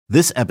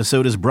This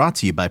episode is brought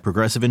to you by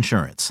Progressive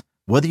Insurance.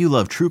 Whether you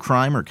love true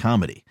crime or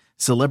comedy,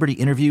 celebrity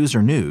interviews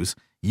or news,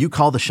 you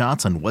call the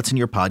shots on what's in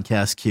your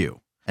podcast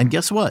queue. And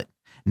guess what?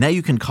 Now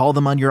you can call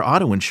them on your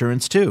auto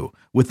insurance too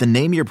with the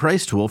Name Your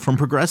Price tool from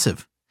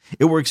Progressive.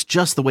 It works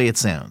just the way it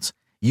sounds.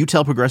 You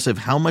tell Progressive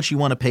how much you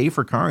want to pay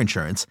for car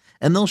insurance,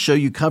 and they'll show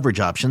you coverage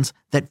options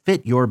that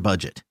fit your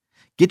budget.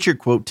 Get your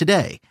quote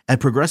today at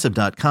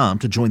Progressive.com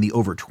to join the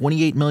over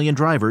 28 million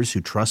drivers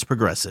who trust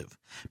Progressive.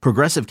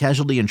 Progressive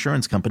Casualty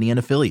Insurance Company and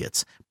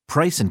Affiliates.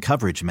 Price and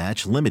coverage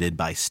match limited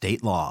by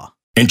state law.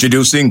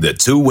 Introducing the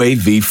Two-Way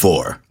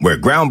V4, where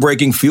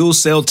groundbreaking fuel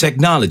cell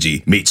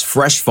technology meets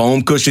fresh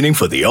foam cushioning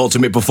for the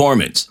ultimate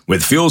performance.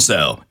 With fuel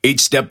cell, each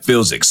step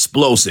feels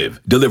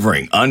explosive,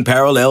 delivering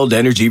unparalleled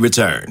energy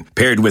return.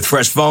 Paired with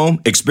fresh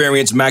foam,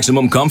 experience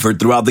maximum comfort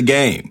throughout the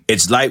game.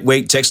 Its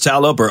lightweight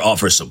textile upper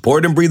offers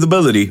support and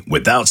breathability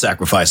without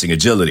sacrificing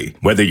agility.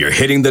 Whether you're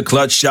hitting the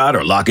clutch shot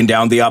or locking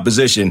down the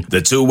opposition, the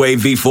Two-Way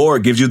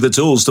V4 gives you the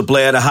tools to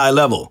play at a high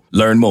level.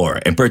 Learn more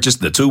and purchase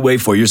the Two-Way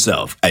for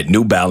yourself at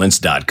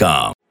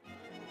NewBalance.com.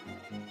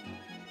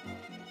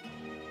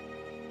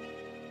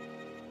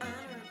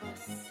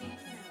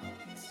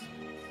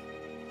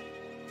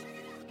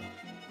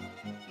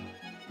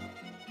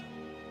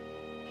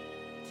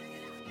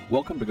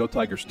 Welcome to Go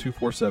Tigers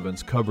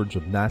 247's coverage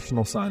of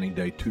National Signing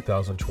Day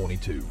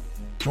 2022.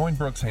 Join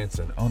Brooks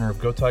Hanson, owner of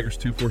Go Tigers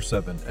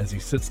 247, as he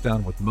sits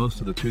down with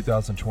most of the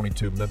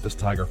 2022 Memphis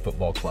Tiger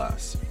football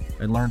class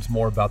and learns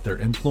more about their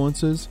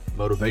influences,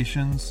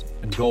 motivations,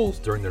 and goals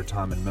during their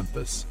time in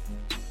Memphis.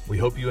 We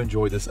hope you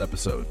enjoy this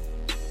episode.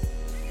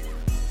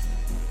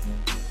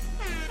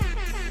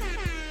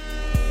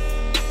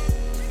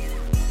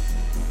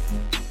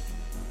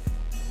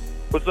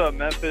 What's up,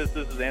 Memphis?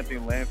 This is Anthony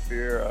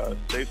Lamphere,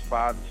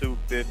 6'5",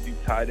 250,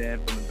 tight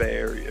end from the Bay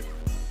Area.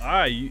 All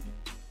right,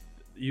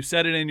 you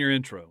said it in your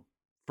intro.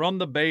 From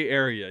the Bay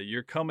Area,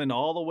 you're coming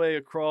all the way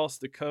across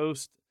the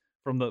coast,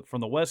 from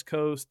the West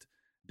Coast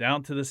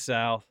down to the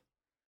South.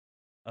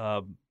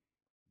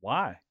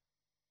 Why?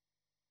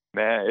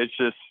 Man, it's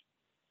just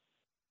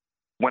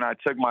when I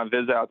took my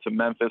visit out to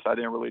Memphis, I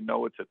didn't really know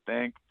what to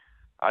think.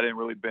 I didn't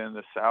really been in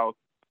the South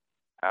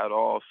at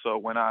all. So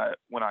when I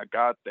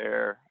got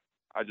there,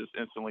 I just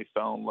instantly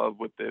fell in love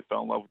with it,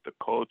 fell in love with the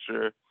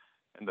culture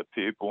and the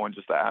people and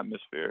just the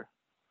atmosphere.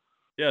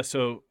 Yeah,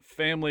 so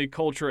family,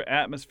 culture,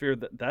 atmosphere,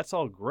 that's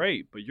all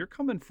great, but you're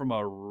coming from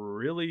a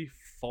really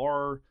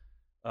far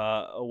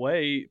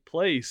away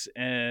place,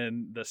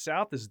 and the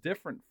South is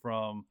different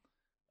from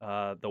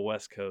the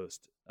West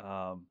Coast.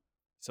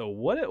 So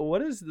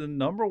what is the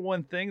number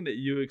one thing that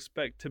you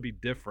expect to be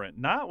different,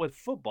 not with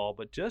football,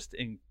 but just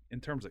in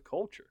terms of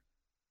culture?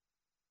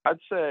 I'd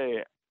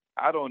say,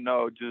 I don't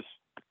know, just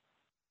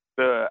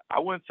I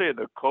wouldn't say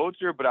the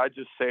culture, but I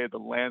just say the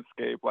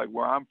landscape. Like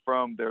where I'm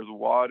from, there's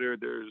water,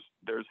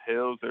 there's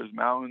hills, there's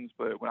mountains.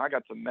 But when I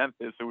got to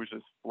Memphis, it was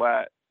just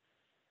flat.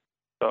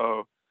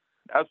 So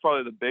that's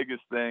probably the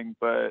biggest thing.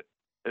 But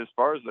as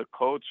far as the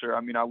culture, I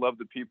mean, I love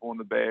the people in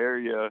the Bay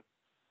Area.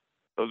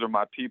 Those are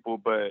my people.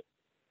 But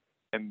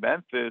in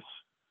Memphis,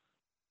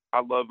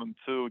 I love them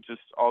too.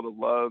 Just all the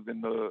love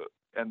and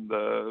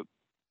the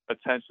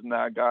attention that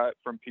I got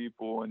from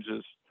people and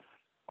just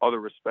all the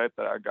respect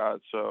that I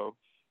got. So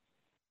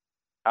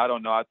I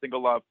don't know. I think a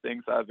lot of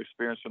things I've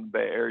experienced from the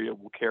Bay Area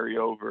will carry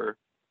over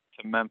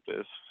to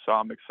Memphis, so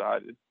I'm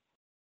excited.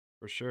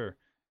 For sure.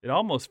 It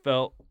almost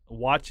felt,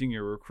 watching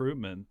your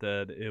recruitment,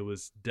 that it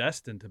was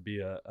destined to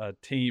be a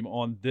team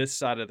on this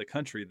side of the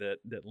country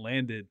that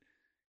landed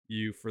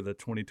you for the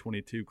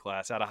 2022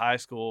 class. Out of high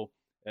school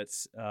at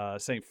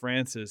St.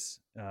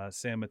 Francis,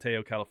 San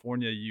Mateo,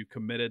 California, you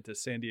committed to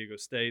San Diego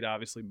State,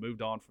 obviously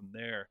moved on from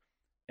there,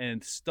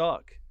 and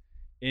stuck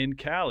in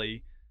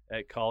Cali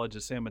at College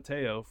of San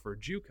Mateo for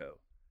JUCO.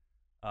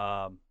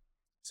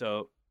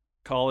 So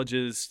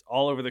colleges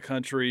all over the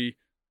country,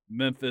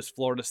 Memphis,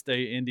 Florida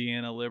State,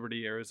 Indiana,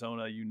 Liberty,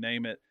 Arizona, you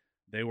name it,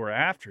 they were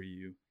after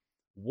you.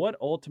 What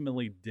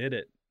ultimately did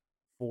it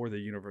for the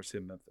University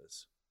of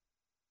Memphis?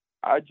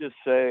 I just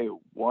say,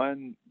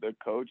 one, the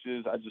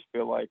coaches, I just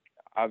feel like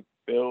I've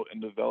built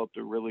and developed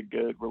a really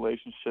good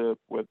relationship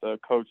with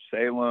Coach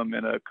Salem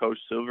and Coach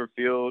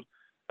Silverfield,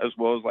 as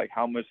well as like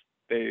how much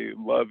they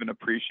love and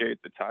appreciate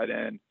the tight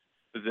end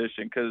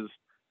position, because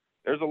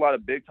there's a lot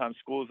of big time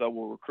schools that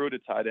will recruit a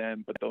tight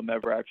end, but they'll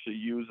never actually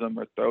use them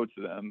or throw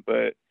to them.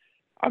 But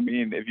I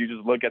mean, if you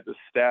just look at the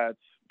stats,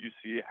 you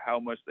see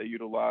how much they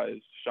utilize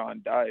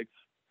Sean Dykes.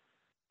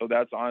 So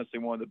that's honestly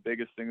one of the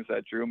biggest things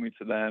that drew me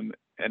to them.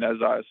 And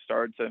as I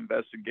started to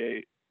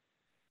investigate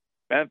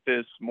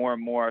Memphis more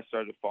and more, I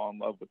started to fall in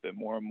love with it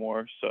more and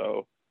more.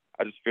 So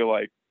I just feel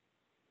like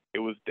it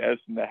was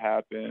destined to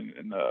happen.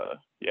 And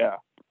yeah.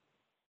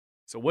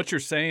 So what you're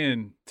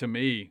saying to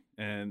me,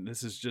 and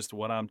this is just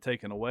what I'm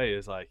taking away,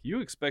 is like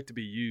you expect to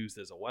be used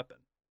as a weapon.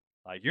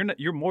 Like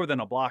you're more than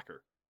a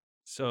blocker.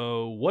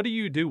 So what do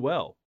you do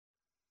well?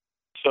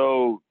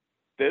 So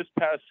this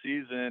past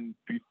season,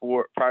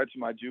 prior to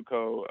my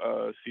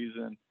JUCO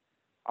season,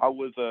 I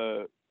was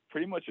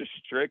pretty much a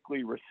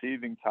strictly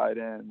receiving tight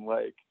end.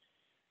 Like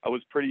I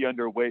was pretty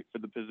underweight for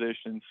the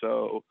position,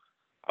 so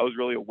I was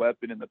really a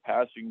weapon in the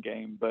passing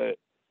game. But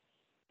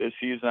this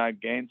season I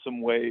gained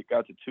some weight,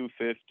 got to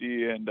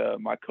 250, and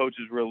my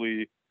coaches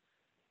really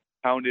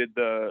pounded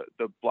the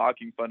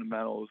blocking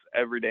fundamentals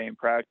every day in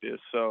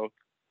practice. So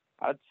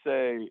I'd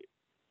say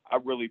I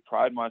really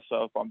pride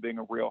myself on being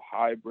a real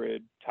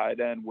hybrid tight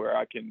end where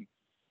I can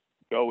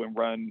go and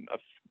run a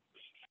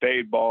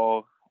fade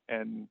ball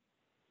and,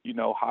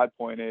 high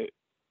point it,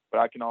 but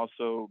I can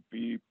also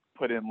be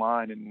put in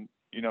line and,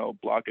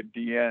 block a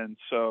DN.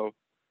 So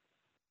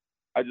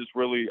I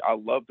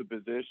love the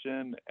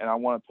position, and I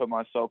want to put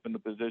myself in the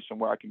position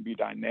where I can be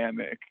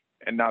dynamic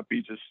and not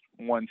be just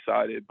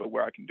one-sided, but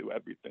where I can do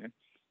everything.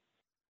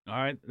 All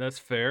right, that's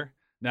fair.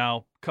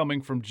 Now,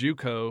 coming from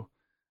JUCO,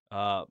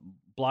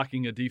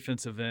 blocking a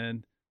defensive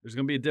end, there's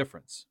going to be a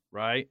difference,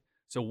 right?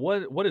 So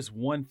what is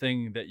one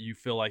thing that you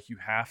feel like you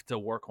have to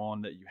work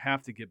on, that you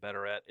have to get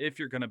better at if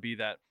you're going to be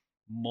that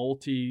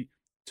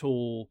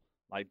multi-tool,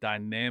 like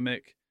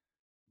dynamic,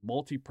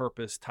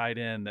 multi-purpose tight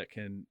end that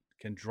can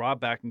drop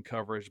back in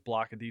coverage,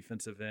 block a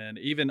defensive end,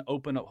 even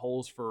open up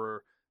holes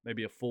for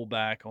maybe a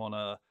fullback on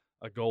a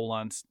goal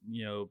line,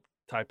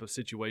 type of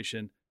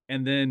situation,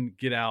 and then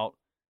get out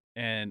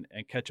and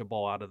catch a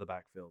ball out of the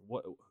backfield?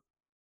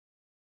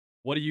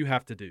 What do you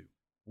have to do?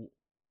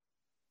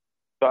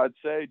 So I'd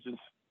say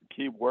just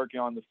keep working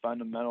on the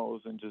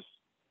fundamentals and just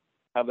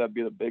have that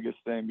be the biggest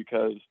thing,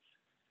 because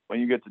when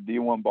you get to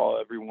D1 ball,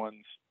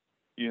 everyone's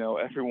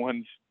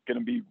going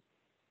to be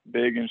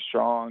big and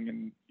strong,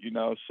 and,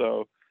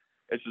 so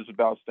it's just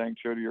about staying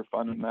true to your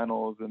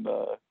fundamentals and,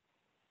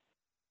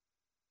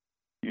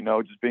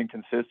 just being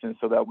consistent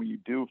so that when you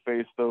do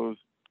face those,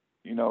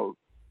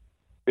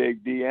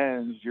 big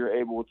DNs, you're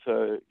able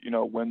to,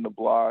 win the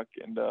block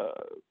and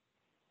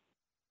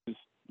just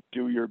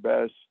do your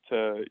best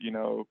to,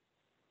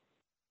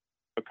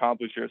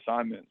 accomplish your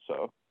assignment.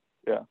 So,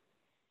 yeah.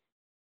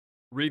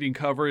 Reading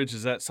coverage,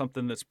 is that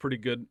something that's pretty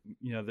good,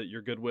 that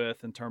you're good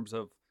with in terms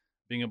of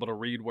being able to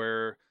read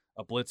where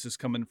a blitz is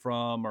coming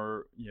from,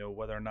 or,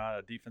 whether or not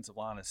a defensive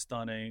line is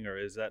stunning, or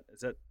is that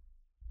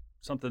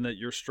something that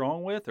you're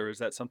strong with, or is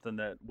that something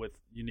that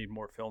you need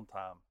more film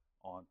time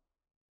on?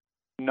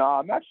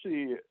 No,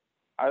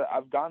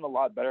 I've gotten a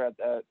lot better at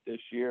that this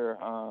year.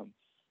 And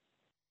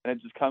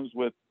it just comes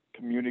with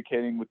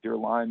communicating with your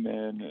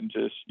linemen and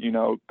just,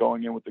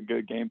 going in with a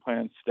good game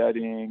plan,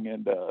 studying,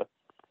 and,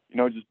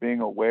 just being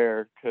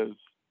aware, because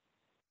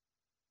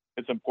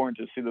it's important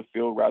to see the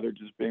field rather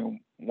just being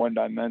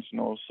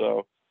one-dimensional.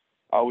 So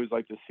I always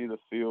like to see the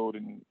field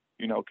and,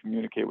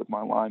 communicate with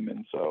my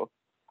linemen. So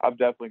I've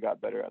definitely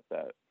got better at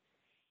that.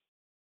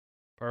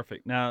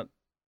 Perfect. Now,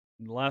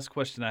 the last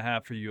question I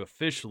have for you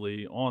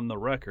officially on the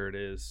record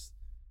is,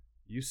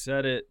 you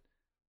said it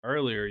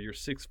earlier, you're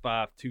 6'5",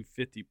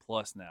 250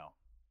 plus now.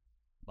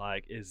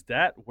 Like, is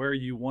that where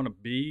you want to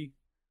be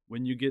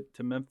when you get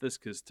to Memphis?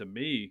 Because to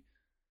me,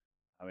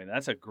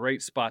 that's a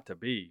great spot to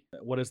be.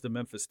 What has the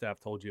Memphis staff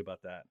told you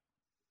about that?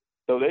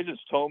 So they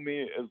just told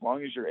me as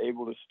long as you're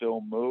able to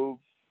still move,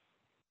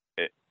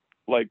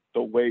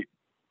 the weight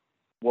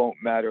won't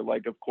matter.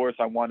 Like, of course,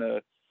 I want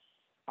to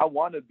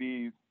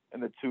be in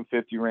the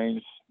 250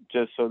 range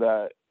just so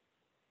that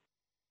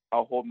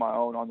I'll hold my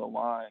own on the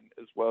line,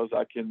 as well as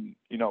I can,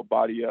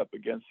 body up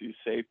against these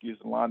safeties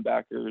and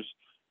linebackers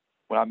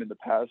when I'm in the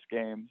pass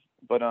game.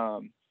 But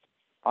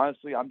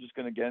honestly, I'm just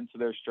going to get into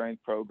their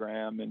strength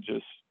program and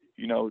just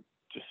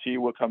see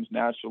what comes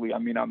naturally.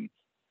 I'm going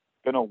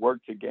to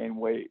work to gain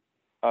weight,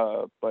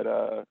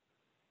 but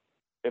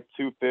if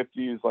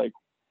 250 is like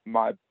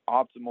my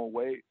optimal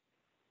weight,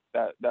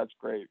 that's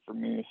great for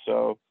me.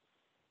 So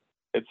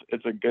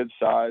it's a good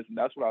size, and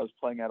that's what I was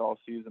playing at all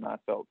season. I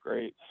felt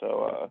great.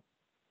 So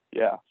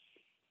yeah.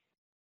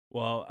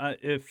 Well,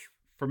 if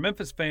for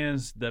Memphis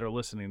fans that are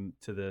listening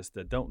to this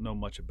that don't know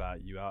much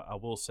about you, I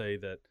will say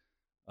that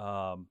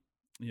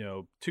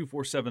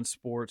 247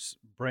 Sports,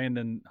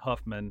 Brandon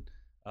Huffman,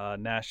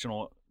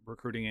 national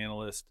recruiting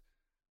analyst,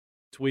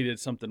 tweeted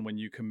something when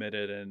you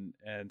committed, and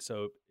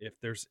so if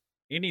there's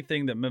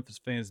anything that Memphis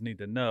fans need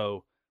to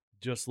know,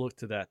 just look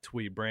to that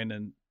tweet.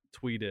 Brandon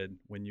tweeted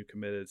when you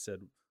committed,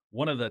 said,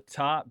 one of the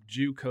top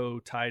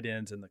JUCO tight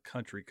ends in the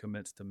country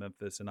commits to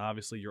Memphis, and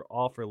obviously your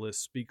offer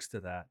list speaks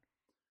to that.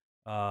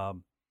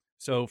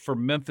 So for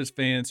Memphis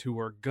fans who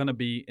are going to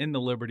be in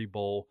the Liberty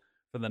Bowl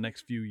for the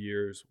next few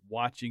years,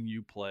 watching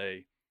you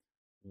play,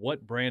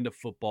 what brand of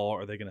football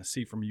are they going to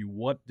see from you?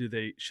 What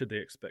should they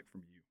expect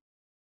from you?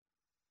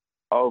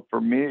 Oh,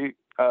 for me,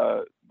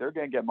 they're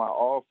going to get my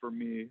all for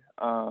me,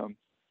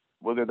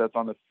 whether that's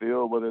on the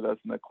field, whether that's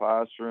in the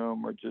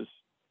classroom, or just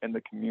in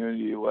the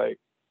community. Like,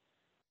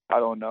 I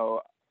don't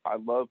know. I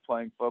love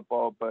playing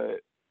football,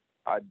 but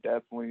I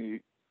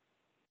definitely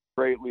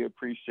greatly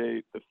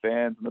appreciate the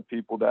fans and the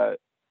people that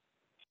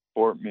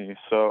support me.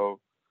 So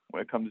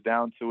when it comes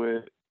down to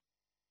it,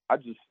 I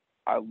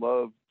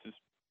love just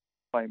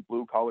playing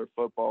blue-collar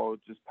football,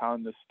 just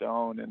pounding the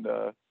stone and,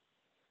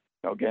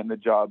 getting the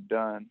job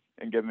done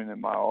and giving it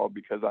my all,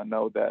 because I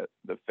know that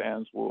the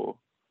fans will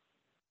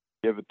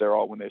give it their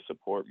all when they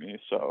support me.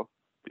 So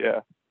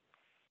Yeah.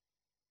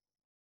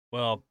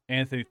 Well,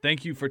 Anthony,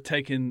 thank you for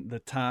taking the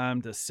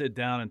time to sit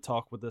down and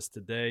talk with us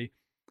today.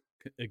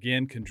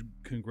 Again,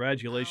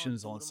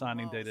 congratulations on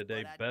signing day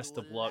today. Best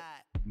of luck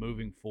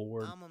moving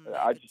forward.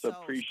 I just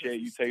appreciate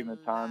you taking the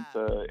time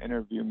to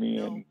interview me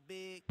and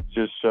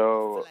just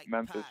show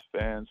Memphis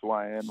fans who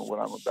I am and what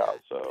I'm about.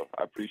 So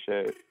I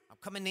appreciate it. I'm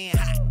coming in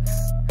hot.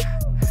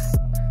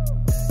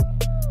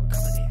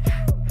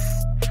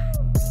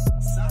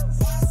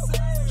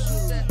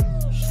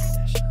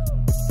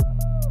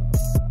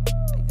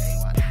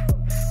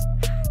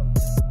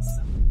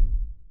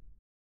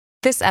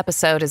 This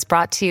episode is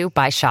brought to you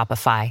by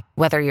Shopify.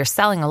 Whether you're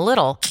selling a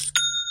little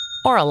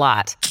or a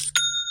lot,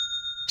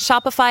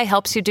 Shopify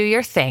helps you do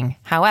your thing,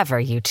 however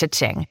you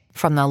cha-ching.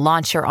 From the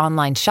launch your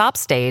online shop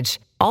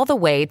stage, all the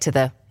way to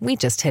the we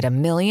just hit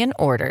 1 million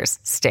orders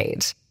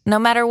stage. No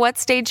matter what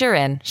stage you're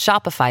in,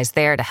 Shopify's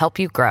there to help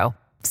you grow.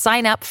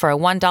 Sign up for a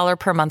 $1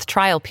 per month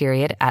trial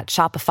period at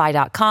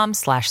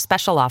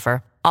shopify.com/special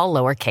offer, all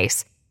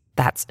lowercase.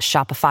 That's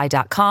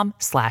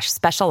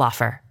shopify.com/special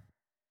offer.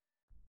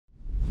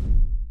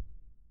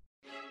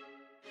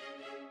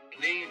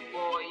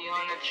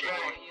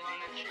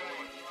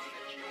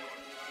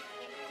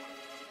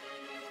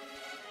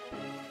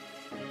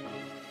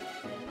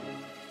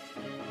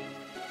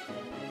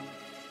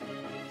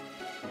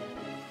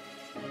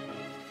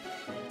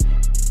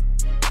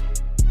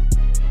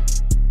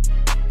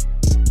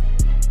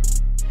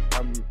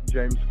 I'm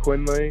James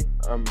Quinley.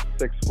 I'm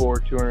 6'4",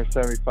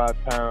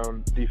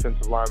 275-pound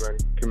defensive lineman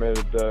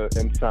committed to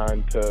and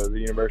signed to the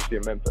University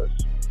of Memphis.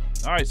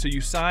 All right, so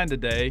you signed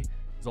today. It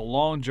was a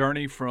long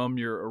journey from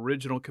your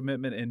original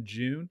commitment in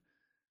June.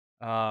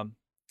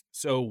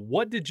 So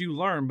what did you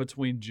learn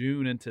between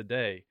June and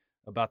today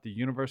about the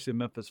University of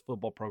Memphis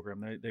football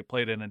program? They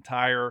played an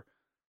entire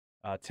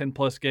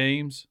 10-plus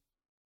games.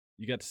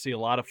 You got to see a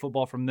lot of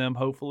football from them,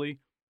 hopefully.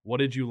 What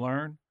did you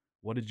learn?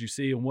 What did you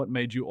see, and what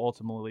made you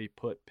ultimately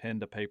put pen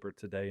to paper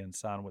today and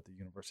sign with the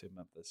University of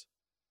Memphis?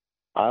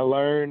 I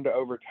learned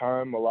over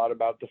time a lot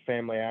about the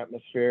family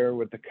atmosphere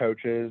with the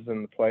coaches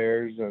and the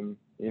players, and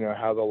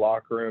how the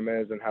locker room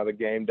is and how the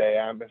game day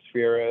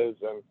atmosphere is.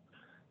 And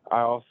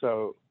I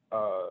also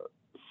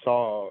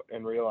saw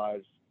and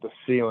realized the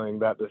ceiling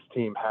that this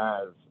team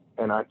has,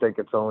 and I think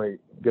it's only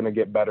going to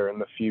get better in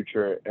the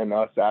future. And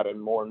us adding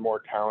more and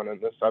more talent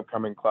in this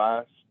upcoming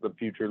class, the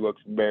future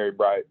looks very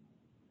bright.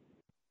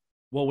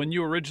 Well, when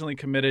you originally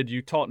committed,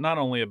 you talked not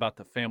only about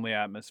the family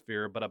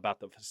atmosphere, but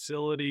about the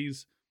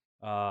facilities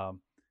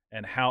and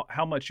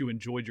how much you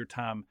enjoyed your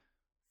time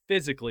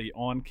physically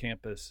on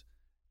campus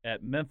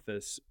at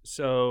Memphis.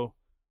 So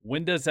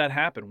when does that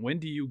happen? When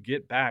do you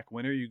get back?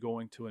 When are you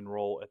going to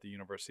enroll at the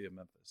University of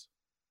Memphis?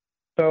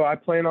 So I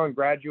plan on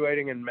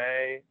graduating in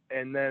May,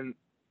 and then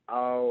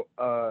I'll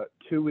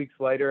 2 weeks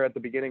later at the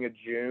beginning of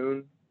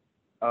June,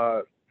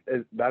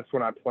 that's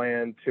when I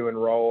plan to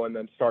enroll and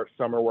then start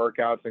summer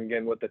workouts and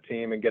get with the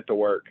team and get to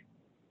work.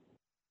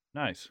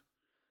 Nice.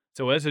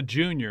 So as a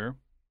junior,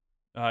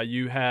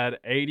 you had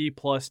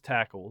 80-plus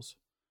tackles,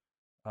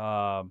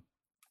 10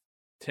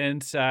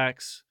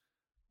 sacks,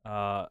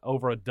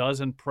 over a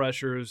dozen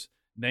pressures,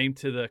 named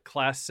to the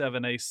Class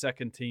 7A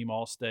second team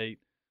All-State.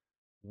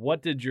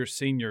 What did your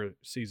senior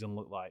season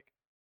look like?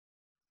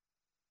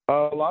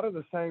 A lot of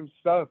the same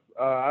stuff.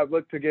 I've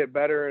looked to get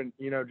better and,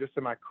 just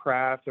in my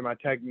craft and my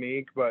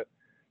technique, but,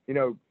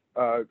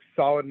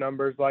 solid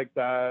numbers like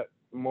that.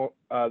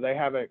 They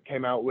haven't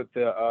came out with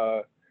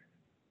the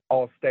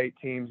all-state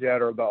teams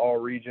yet or the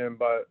all-region,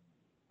 but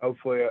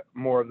hopefully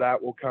more of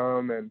that will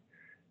come. And,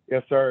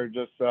 yes, sir,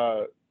 just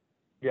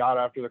got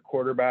after the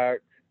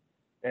quarterback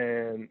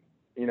and,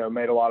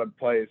 made a lot of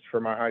plays for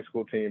my high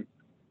school team.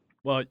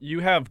 Well, you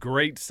have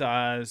great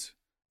size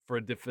for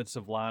a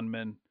defensive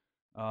lineman.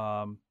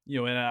 And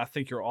I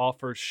think your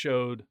offers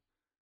showed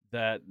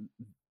that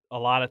a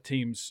lot of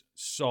teams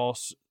saw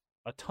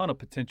a ton of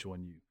potential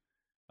in you.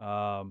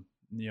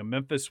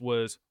 Memphis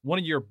was one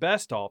of your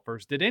best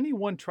offers. Did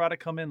anyone try to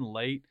come in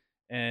late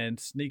and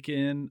sneak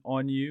in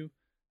on you?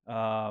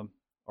 Or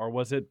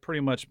was it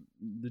pretty much,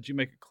 did you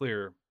make it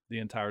clear the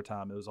entire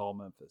time it was all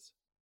Memphis?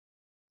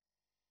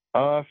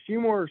 A few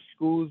more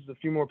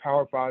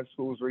Power 5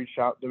 schools reached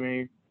out to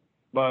me,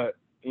 but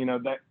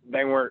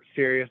they weren't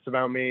serious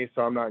about me,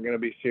 so I'm not going to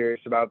be serious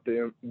about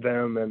them.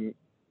 And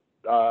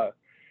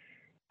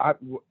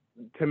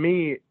to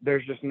me,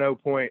 there's just no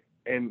point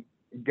in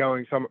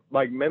going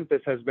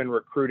Memphis has been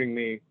recruiting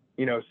me,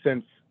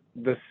 since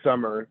this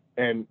summer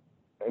and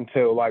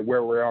until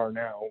where we are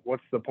now.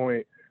 What's the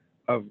point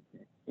of,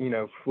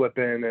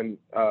 flipping and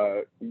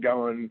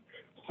going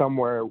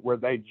somewhere where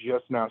they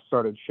just now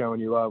started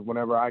showing you love,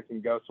 whenever I can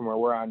go somewhere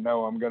where I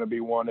know I'm going to be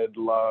wanted,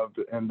 loved,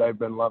 and they've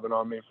been loving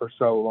on me for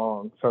so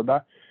long. So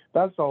that's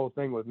the whole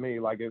thing with me.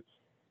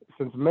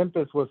 Since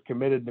Memphis was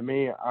committed to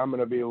me, I'm going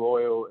to be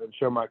loyal and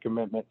show my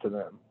commitment to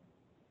them.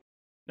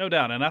 No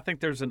doubt. And I think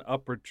there's an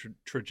upward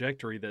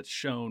trajectory that's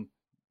shown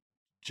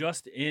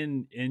just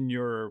in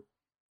your,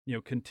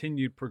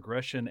 continued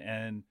progression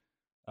and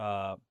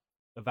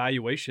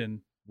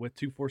evaluation with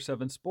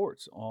 247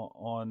 Sports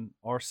on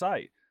our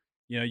site.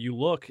 You know, you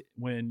look,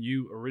 when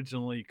you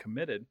originally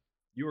committed,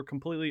 you were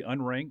completely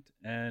unranked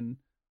and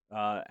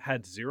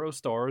had 0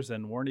 stars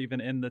and weren't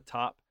even in the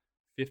top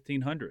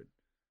 1,500.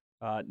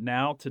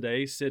 Now,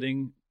 today,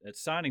 sitting at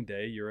signing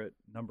day, you're at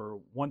number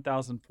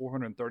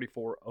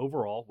 1,434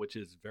 overall, which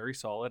is very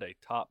solid, a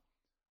top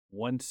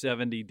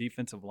 170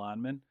 defensive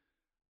lineman,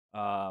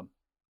 and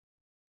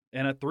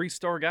a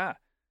 3-star guy.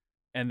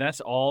 And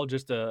that's all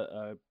just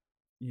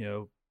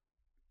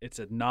it's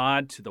a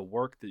nod to the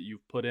work that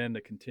you've put in,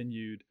 the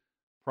continued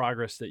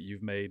progress that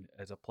you've made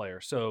as a player.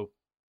 So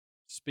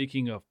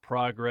speaking of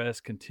progress,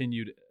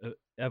 continued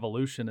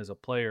evolution as a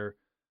player,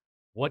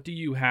 what do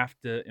you have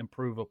to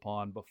improve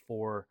upon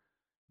before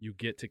you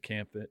get to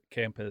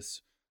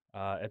campus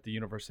at the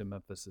University of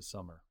Memphis this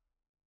summer?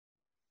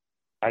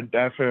 I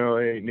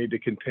definitely need to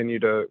continue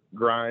to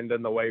grind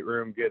in the weight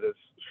room, get as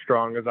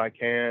strong as I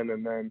can.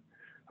 And then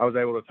I was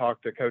able to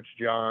talk to Coach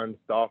Johns,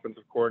 the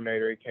offensive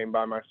coordinator. He came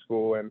by my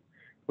school and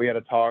we had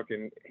a talk,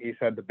 and he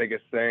said the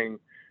biggest thing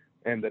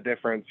and the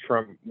difference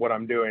from what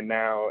I'm doing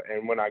now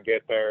and when I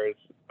get there is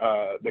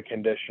the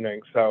conditioning.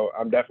 So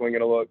I'm definitely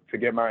going to look to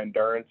get my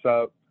endurance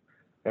up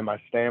and my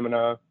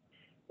stamina,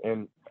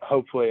 and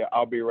hopefully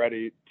I'll be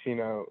ready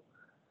to,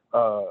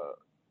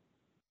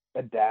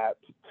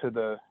 adapt to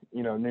the,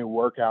 new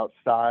workout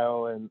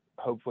style and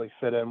hopefully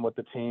fit in with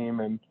the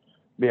team and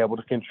be able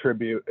to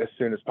contribute as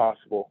soon as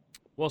possible.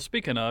 Well,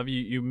 speaking of,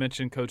 you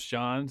mentioned Coach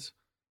Johns.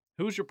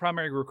 Who's your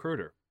primary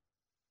recruiter?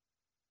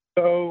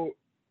 So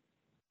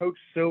Coach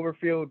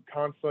Silverfield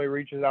constantly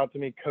reaches out to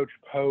me. Coach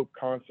Pope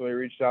constantly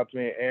reaches out to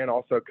me, and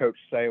also Coach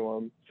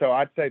Salem. So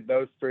I'd say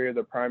those 3 are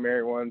the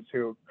primary ones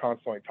who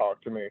constantly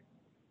talk to me.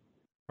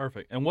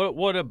 Perfect. And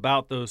what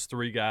about those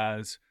 3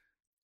 guys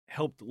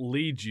helped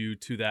lead you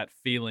to that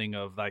feeling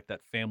of like that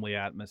family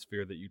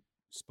atmosphere that you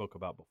spoke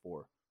about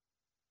before?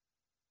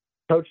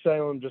 Coach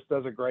Salem just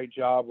does a great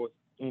job with,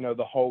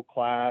 the whole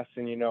class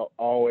and,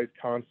 always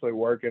constantly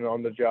working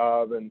on the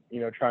job and,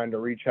 trying to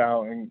reach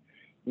out and,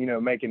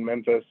 making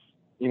Memphis,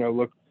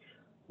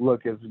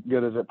 look as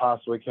good as it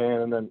possibly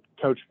can. And then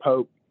Coach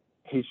Pope,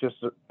 he's just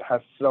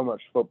has so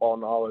much football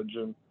knowledge,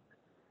 and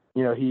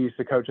he used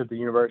to coach at the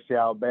University of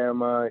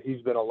Alabama.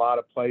 He's been a lot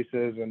of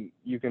places, and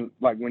you can,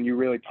 like, when you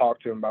really talk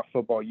to him about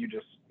football, you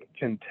just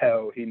can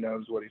tell he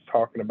knows what he's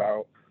talking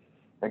about.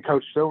 And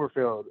Coach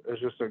Silverfield is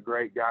just a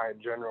great guy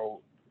in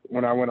general.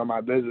 When I went on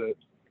my visit,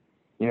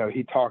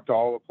 he talked to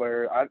all the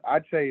players.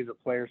 I'd say he's a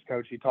player's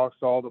coach. He talks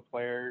to all the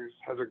players,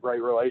 has a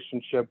great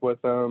relationship with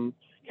them,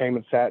 came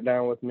and sat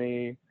down with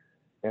me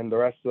and the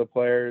rest of the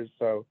players.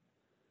 So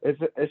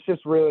it's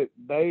just really,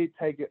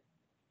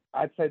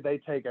 I'd say they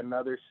take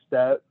another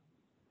step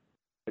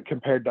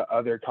compared to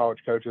other college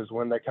coaches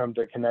when they come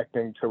to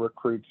connecting to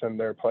recruits and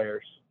their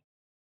players.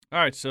 All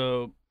right,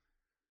 so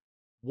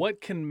what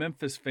can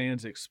Memphis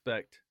fans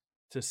expect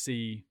to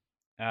see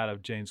out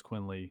of James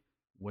Quinley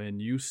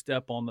when you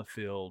step on the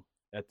field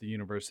at the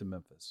University of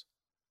Memphis?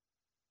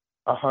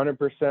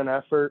 100%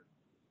 effort,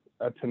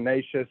 a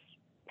tenacious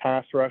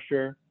pass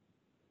rusher,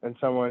 and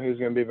someone who's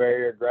going to be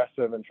very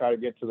aggressive and try to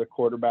get to the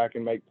quarterback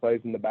and make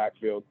plays in the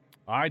backfield.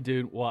 All right,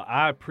 dude. Well,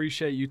 I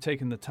appreciate you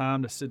taking the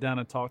time to sit down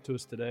and talk to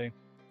us today.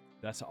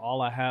 That's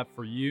all I have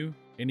for you.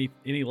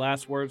 Any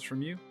last words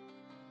from you?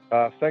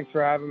 Thanks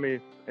for having me,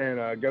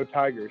 and go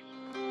Tigers.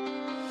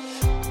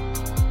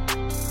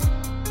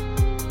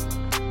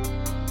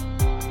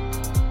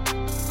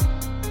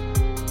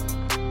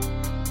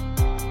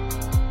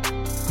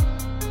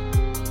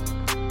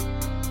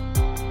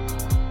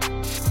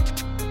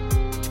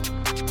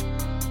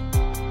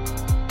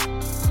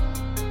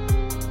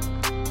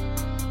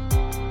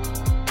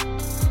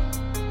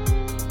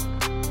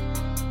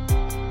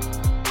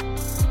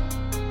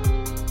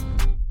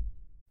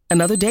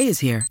 Another day is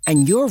here,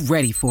 and you're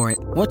ready for it.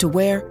 What to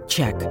wear?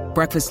 Check.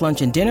 Breakfast,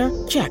 lunch, and dinner?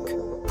 Check.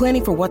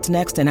 Planning for what's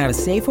next and how to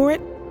save for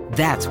it?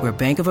 That's where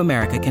Bank of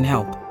America can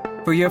help.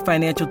 For your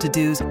financial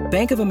to-dos,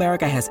 Bank of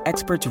America has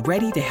experts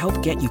ready to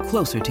help get you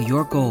closer to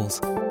your goals.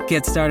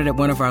 Get started at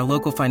one of our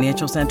local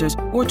financial centers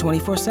or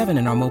 24/7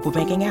 in our mobile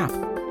banking app.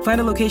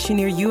 Find a location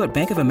near you at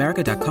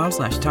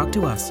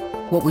bankofamerica.com/talktous.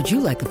 What would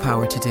you like the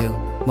power to do?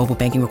 Mobile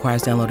banking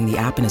requires downloading the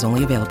app and is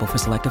only available for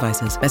select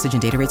devices. Message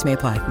and data rates may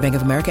apply. Bank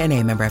of America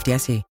N.A., member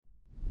FDIC.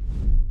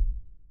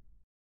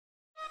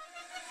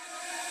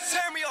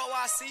 Turn me on,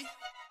 YC.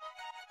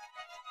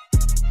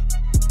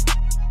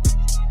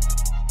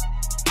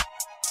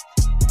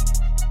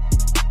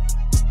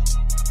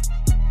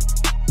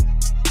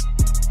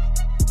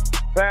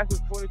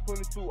 Fastest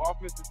 2022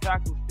 offensive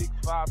tackle,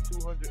 6'5",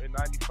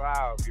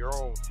 295. Your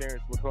own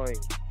Terrence McClain.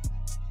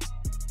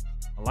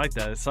 I like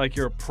that. It's like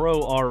you're a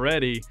pro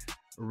already,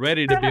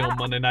 ready to be on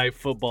Monday Night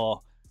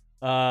Football.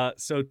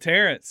 So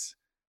Terrence,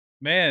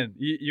 man,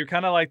 you're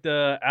kind of like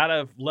the out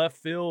of left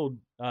field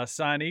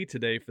signee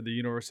today for the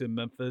University of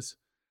Memphis.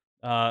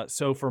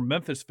 So for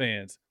Memphis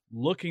fans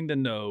looking to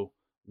know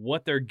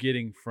what they're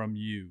getting from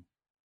you,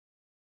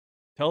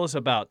 tell us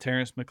about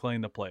Terrence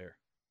McClain, the player.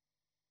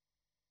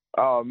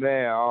 Oh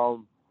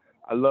man,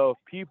 I love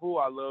people.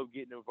 I love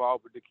getting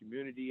involved with the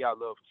community. I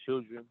love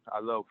children. I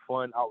love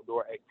fun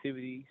outdoor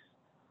activities.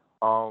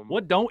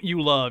 What don't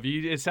you love?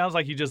 It sounds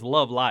like you just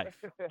love life.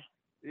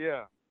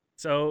 Yeah.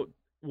 So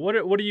what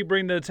do you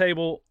bring to the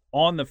table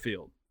on the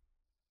field?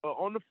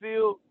 On the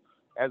field,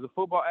 as a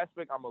football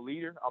aspect, I'm a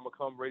leader. I'm going to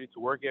come ready to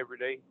work every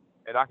day,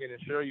 and I can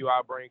assure you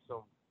I'll bring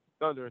some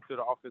thunder into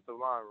the offensive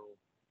line room.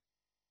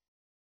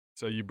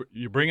 So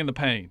you're bringing the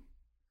pain.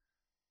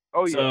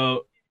 Oh, yeah.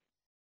 So,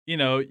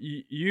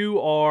 you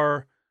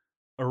are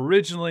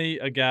originally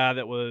a guy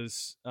that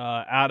was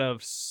out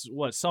of,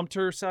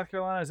 Sumter, South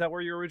Carolina? Is that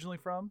where you're originally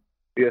from?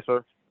 Yes,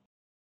 sir.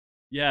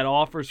 You had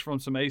offers from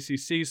some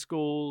ACC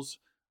schools,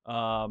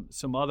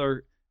 some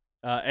other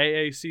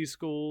AAC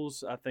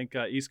schools. I think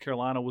East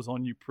Carolina was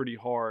on you pretty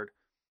hard.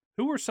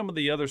 Who were some of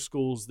the other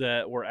schools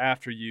that were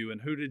after you,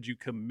 and who did you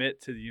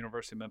commit to the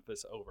University of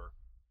Memphis over?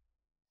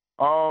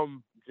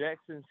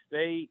 Jackson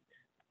State,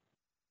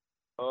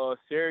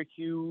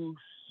 Syracuse,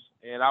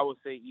 and I would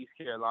say East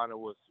Carolina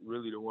was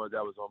really the one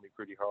that was on me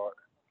pretty hard.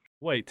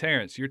 Wait,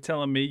 Terrence, you're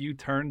telling me you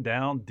turned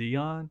down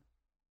Deion?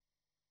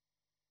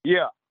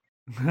 Yeah.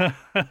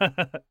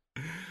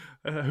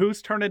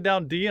 Who's turning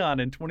down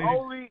Deion in 20?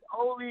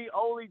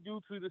 Only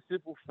due to the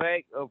simple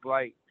fact of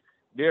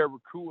their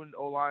recruiting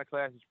O-line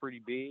class is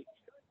pretty big.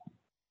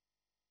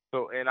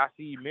 So, and I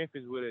see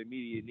Memphis with an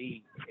immediate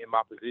need in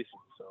my position.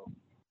 So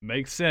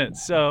makes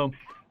sense. So,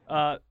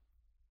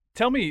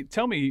 tell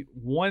me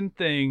one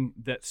thing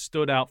that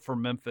stood out for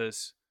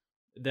Memphis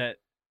that,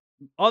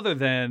 other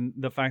than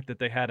the fact that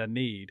they had a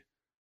need.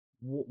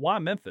 Why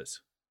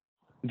Memphis?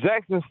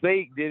 Jackson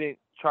State didn't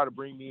try to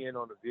bring me in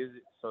on a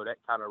visit, so that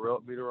kind of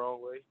rubbed me the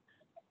wrong way.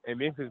 And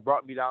Memphis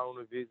brought me down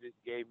on a visit,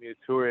 gave me a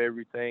tour of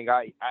everything.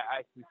 I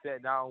actually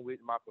sat down with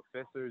my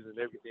professors and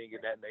everything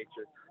of that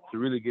nature to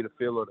really get a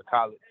feel of the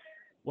college.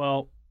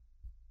 Well,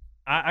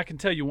 I can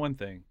tell you one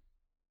thing.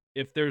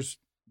 If there's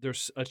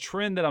a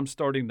trend that I'm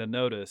starting to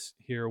notice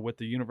here with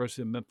the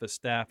University of Memphis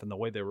staff and the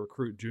way they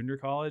recruit junior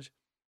college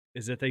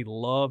is that they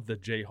love the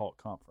Jayhawk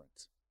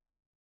Conference.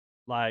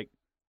 Like,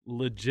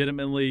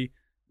 legitimately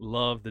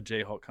love the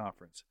Jayhawk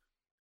Conference.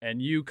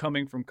 And you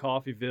coming from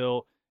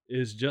Coffeyville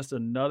is just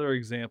another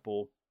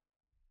example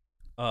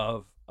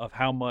of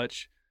how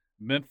much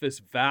Memphis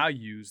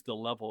values the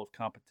level of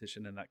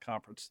competition in that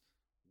conference.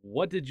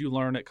 What did you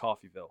learn at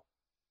Coffeyville?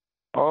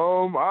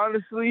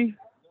 Honestly,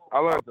 I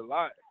learned a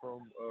lot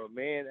from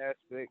man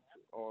aspect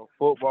on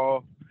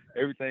football,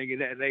 everything in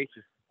that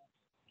nature.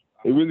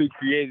 It really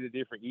created a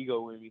different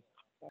ego in me.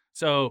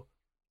 So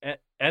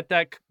at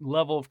that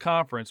level of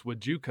conference with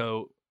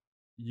JUCO,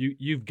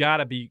 you've got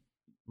to be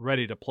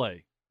ready to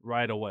play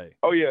right away.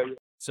 Oh, yeah.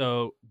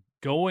 So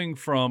going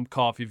from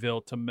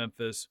Coffeyville to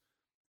Memphis,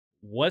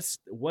 what's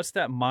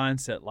that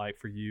mindset like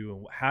for you,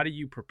 and how do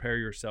you prepare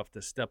yourself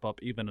to step up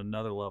even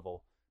another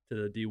level to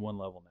the D1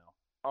 level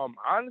now?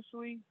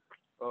 Honestly,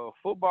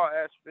 football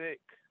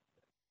aspect,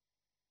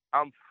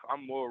 I'm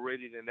more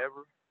ready than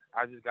ever.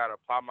 I just got to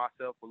apply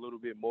myself a little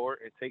bit more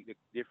and take the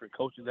different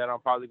coaches that I'm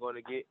probably going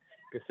to get,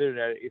 consider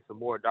that it's a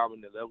more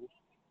dominant level.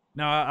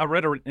 Now, I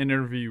read an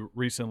interview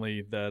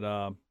recently that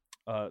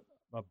a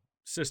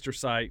sister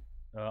site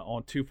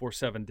on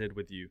 247 did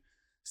with you.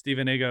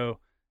 Stephen Ego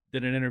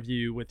did an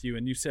interview with you,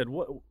 and you said,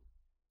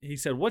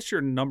 what's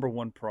your number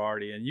one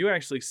priority? And you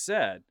actually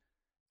said,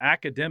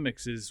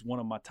 academics is one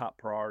of my top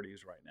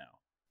priorities right now.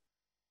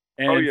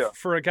 And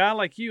for a guy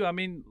like you, I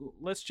mean,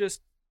 let's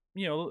just,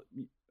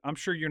 I'm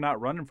sure you're not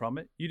running from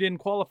it. You didn't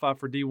qualify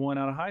for D1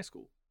 out of high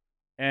school,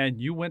 and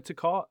you went to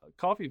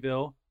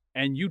Coffeyville,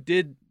 and you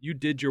did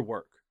your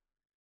work.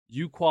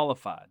 You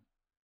qualified.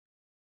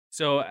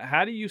 So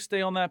how do you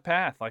stay on that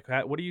path? Like,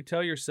 what do you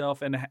tell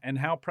yourself, and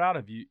how proud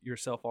of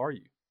yourself are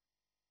you?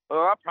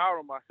 I'm proud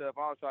of myself.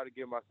 I don't try to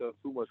give myself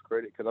too much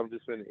credit because I'm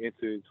just going to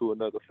enter into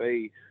another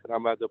phase, and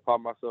I'm going to have to apply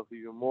myself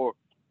even more.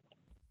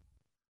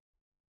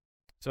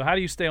 So how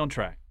do you stay on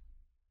track?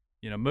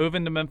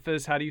 Moving to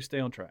Memphis, how do you stay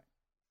on track?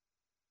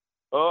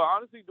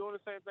 Honestly, doing the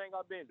same thing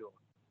I've been doing.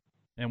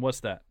 And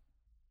what's that?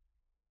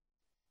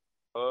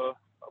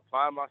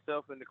 Applying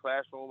myself in the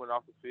classroom and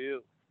off the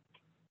field,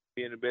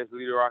 being the best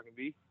leader I can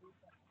be.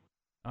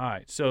 All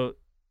right, so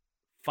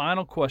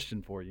final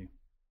question for you.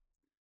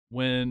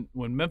 When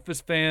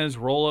Memphis fans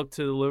roll up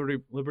to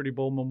the Liberty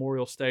Bowl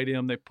Memorial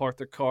Stadium, they park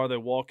their car, they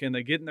walk in,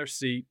 they get in their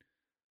seat,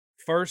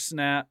 first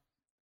snap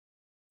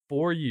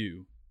for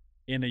you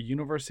in a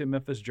University of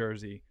Memphis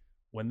jersey,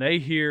 when they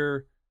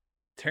hear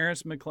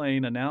Terrence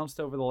McClain announced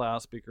over the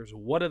loudspeakers,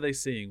 what are they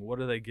seeing? What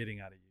are they getting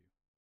out of you?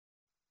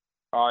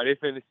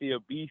 They're finna see a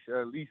beast,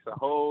 or at least a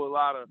whole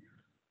lot of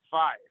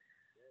fire.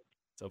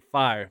 So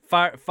fire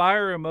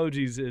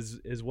emojis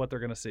is what they're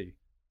gonna see.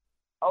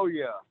 Oh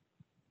yeah.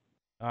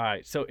 All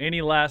right. So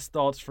any last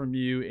thoughts from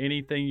you?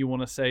 Anything you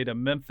want to say to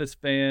Memphis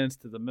fans,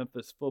 to the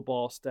Memphis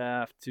football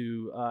staff,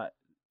 to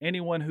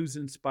anyone who's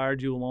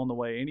inspired you along the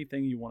way?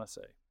 Anything you want to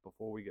say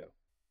before we go?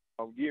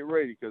 I'm getting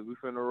ready because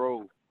we're finna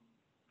roll.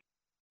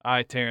 All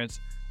right,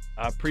 Terrence.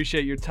 I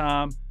appreciate your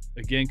time.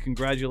 Again,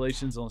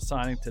 congratulations on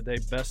signing today.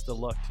 Best of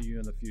luck to you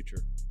in the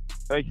future.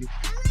 Thank you.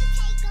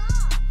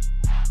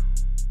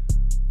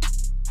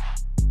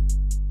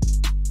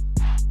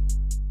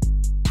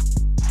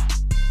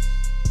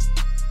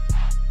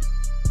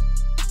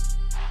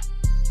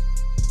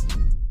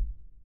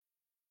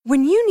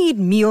 When you need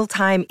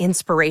mealtime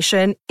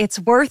inspiration, it's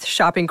worth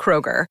shopping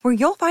Kroger, where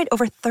you'll find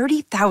over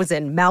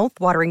 30,000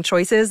 mouth-watering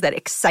choices that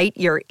excite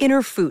your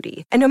inner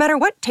foodie. And no matter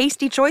what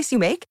tasty choice you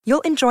make,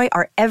 you'll enjoy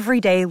our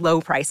everyday low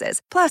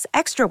prices, plus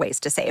extra ways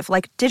to save,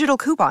 like digital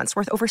coupons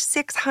worth over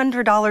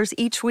 $600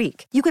 each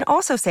week. You can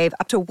also save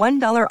up to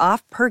 $1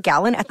 off per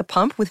gallon at the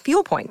pump with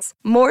fuel points.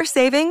 More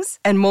savings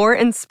and more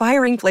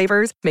inspiring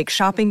flavors make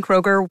shopping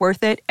Kroger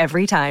worth it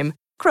every time.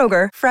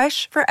 Kroger,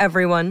 fresh for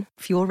everyone.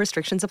 Fuel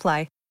restrictions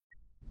apply.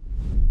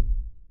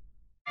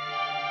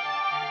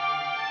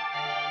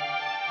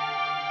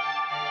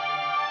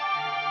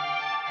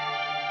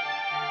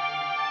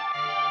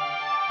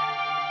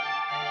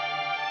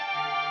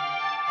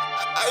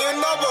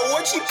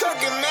 What you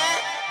cooking, man?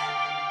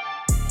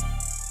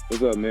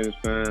 What's up, Memphis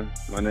fan?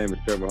 My name is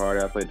Trevor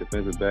Hardy. I play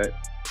defensive back,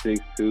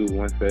 6'2",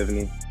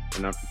 170,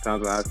 and I'm from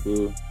Thompson High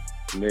School,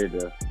 near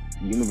the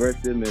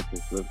University of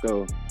Memphis. Let's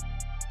go.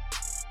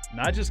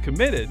 Not just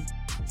committed,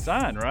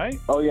 signed, right?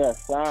 Oh, yeah,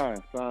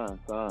 signed.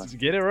 Just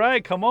get it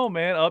right. Come on,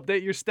 man.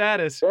 Update your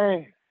status.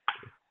 Dang.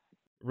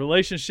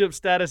 Relationship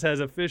status has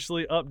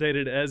officially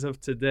updated as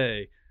of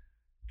today.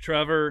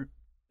 Trevor,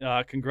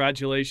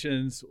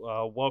 congratulations.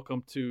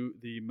 Welcome to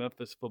the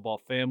Memphis football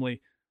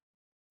family.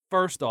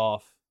 First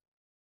off,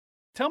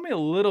 tell me a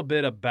little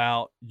bit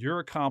about your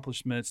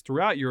accomplishments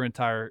throughout your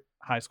entire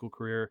high school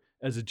career.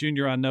 As a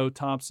junior, I know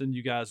Thompson,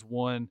 you guys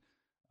won,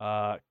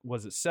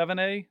 was it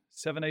 7A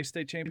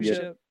state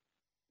championship?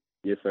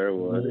 Yes, sir, it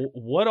was.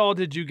 What all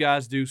did you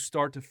guys do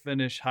start to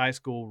finish high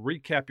school?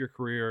 Recap your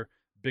career,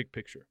 big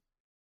picture.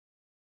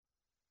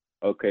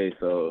 Okay,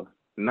 so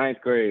ninth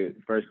grade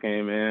first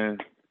came in.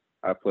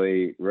 I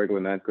played regular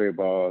ninth grade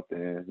ball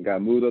and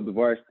got moved up to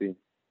varsity.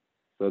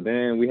 So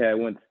then we had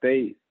went to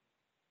state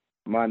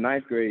my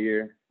ninth grade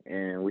year,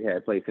 and we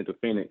had played Central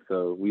Phoenix.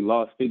 So we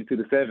lost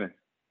 52-7.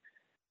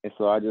 And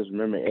so I just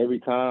remember every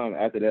time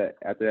after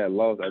that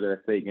loss, after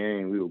that state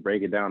game, we would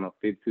break it down on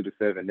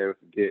 52-7, never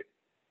forget.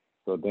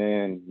 So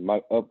then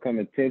my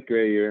upcoming 10th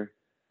grade year,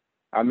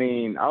 I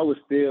mean, I was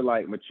still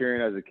like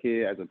maturing as a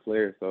kid, as a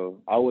player,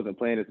 so I wasn't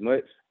playing as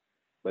much.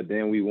 But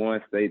then we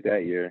won state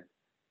that year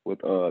with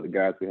the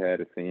guys we had,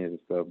 the seniors and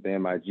stuff.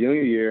 Then my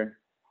junior year,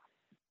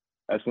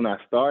 that's when I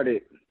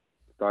started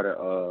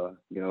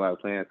getting a lot of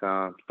playing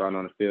time, starting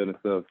on the field and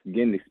stuff,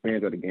 getting the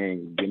experience of the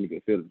game, getting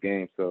to feel the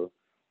game. So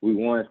we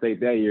won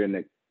state that year.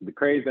 And the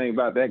crazy thing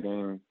about that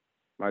game,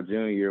 my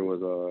junior year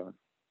was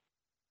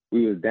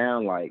we was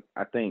down like,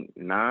 I think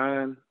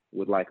 9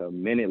 with like a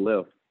minute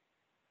left.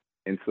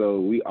 And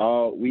so we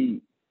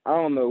was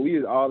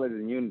all as a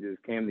unit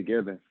just came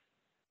together.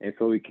 And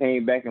so we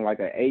came back in like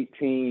an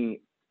 18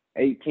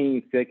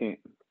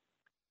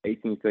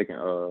 second,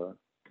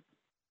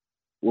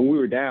 when we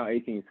were down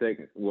 18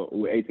 seconds, well,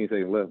 we were 18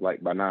 seconds left,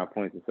 like by 9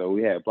 points. And so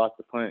we had blocked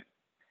the punt.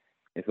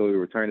 And so we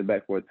returned it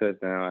back for a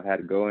touchdown. I had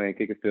to go in,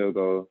 kick a field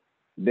goal.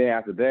 Then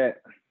after that,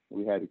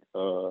 we had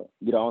to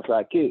get an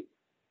onside kick.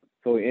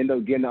 So we ended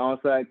up getting the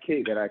onside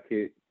kick that I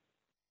kicked.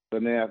 So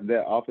then after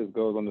that, offense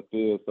goes on the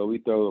field. So we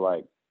throw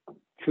like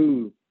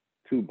two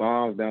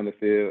bombs down the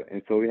field.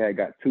 And so we had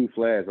got 2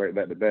 flags right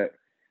back to back.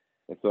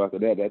 And so after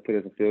that put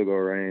us in field goal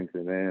range.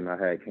 And then I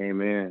had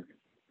came in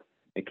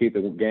and kicked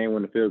the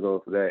game-winning field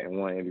goal for that and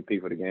won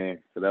MVP for the game.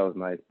 So that was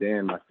nice.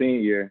 Then my senior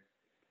year,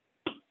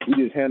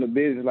 we just handled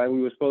business like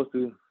we were supposed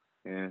to.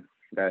 And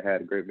that had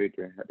a great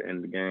victory at the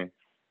end of the game.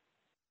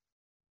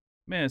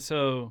 Man,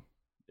 so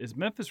is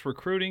Memphis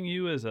recruiting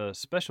you as a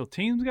special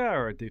teams guy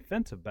or a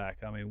defensive back?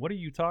 I mean, what are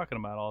you talking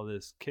about, all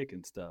this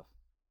kicking stuff?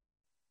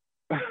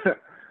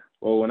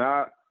 Well, when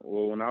I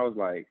was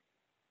like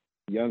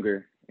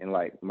younger in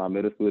like my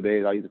middle school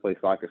days, I used to play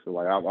soccer, so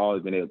like I've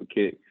always been able to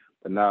kick.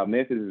 But now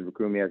Memphis is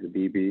recruiting me as a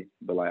DB,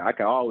 but like I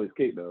can always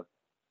kick though. If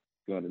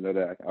you want to know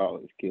that, I can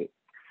always kick.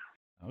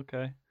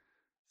 Okay,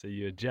 so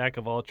you're a jack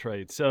of all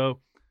trades.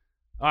 So,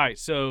 all right,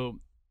 so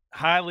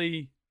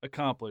highly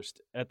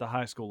accomplished at the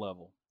high school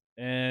level,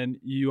 and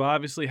you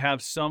obviously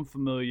have some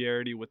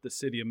familiarity with the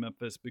city of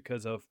Memphis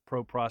because of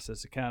Pro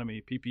Process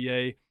Academy,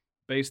 PPA,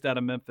 based out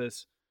of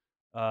Memphis.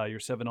 Your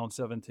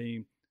 7-on-7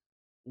 team.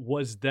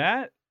 Was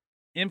that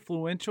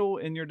influential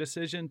in your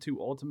decision to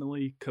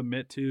ultimately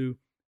commit to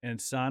and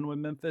sign with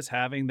Memphis,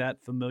 having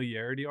that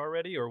familiarity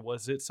already, or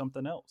was it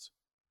something else?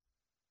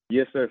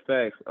 Yes, sir,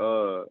 facts.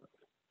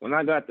 When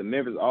I got the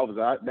Memphis office,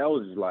 that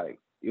was just like,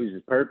 it was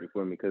just perfect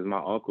for me because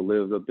my uncle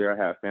lives up there. I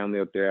have family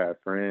up there. I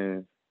have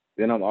friends.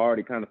 Then I'm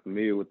already kind of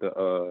familiar with with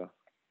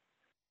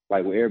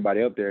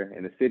everybody up there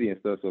in the city and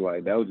stuff. So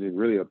like that was just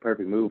really a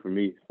perfect move for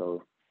me.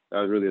 So that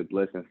was really a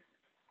blessing.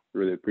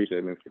 Really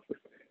appreciate Memphis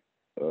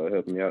for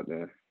helping me out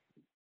there.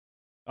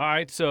 All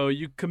right, so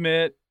you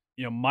commit.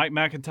 You know, Mike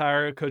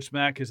McIntyre, Coach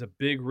Mack, is a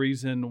big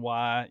reason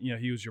why, you know,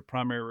 he was your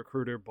primary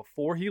recruiter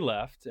before he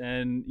left.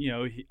 And, you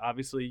know,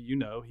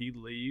 he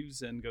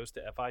leaves and goes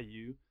to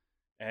FIU,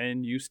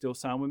 and you still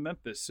sign with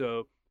Memphis.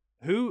 So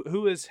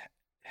who has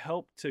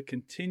helped to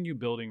continue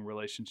building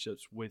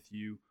relationships with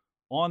you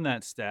on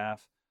that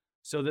staff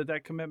so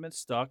that commitment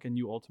stuck and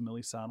you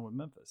ultimately signed with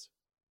Memphis?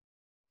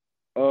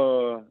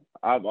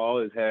 I've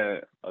always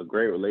had a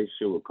great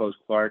relationship with Coach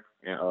Clark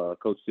and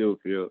Coach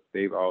Silverfield.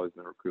 They've always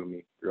been recruiting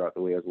me throughout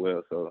the way as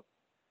well. So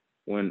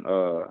when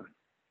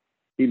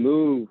he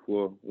moved,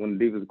 well, when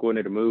the defensive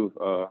coordinator moved,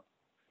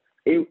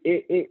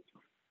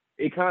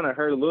 it kind of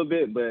hurt a little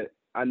bit, but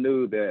I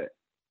knew that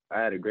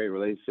I had a great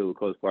relationship with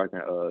Coach Clark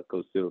and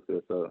Coach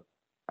Silverfield, so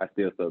I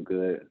still felt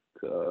good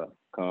to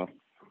come.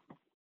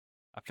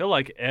 I feel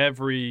like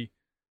every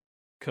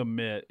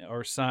commit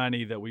or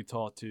signee that we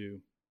talk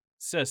to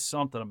says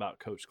something about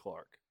Coach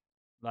Clark.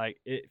 I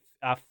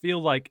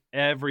feel like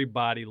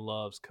everybody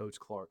loves Coach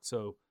Clark.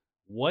 So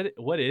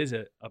what is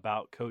it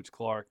about Coach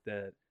Clark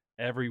that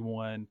every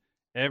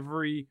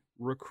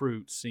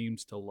recruit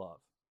seems to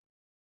love?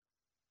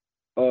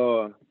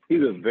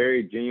 He's a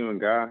very genuine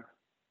guy.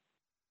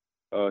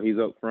 He's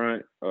up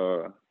front,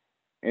 and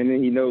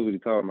then he knows what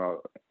he's talking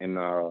about, and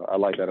I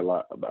like that a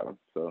lot about him.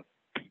 So,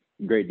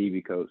 great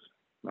DB coach.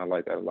 I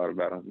like that a lot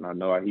about him, and I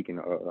know he can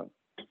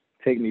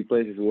take me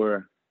places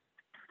where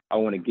I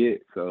want to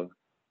get. So,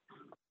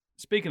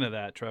 speaking of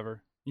that,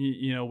 Trevor,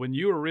 you know, when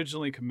you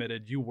originally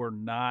committed, you were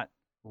not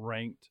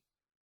ranked.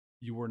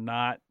 You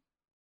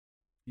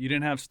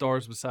didn't have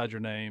stars beside your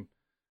name.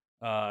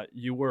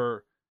 You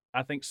were,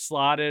 I think,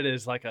 slotted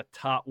as like a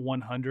top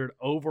 100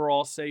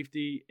 overall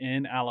safety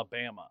in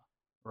Alabama,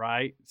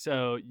 right?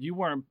 So you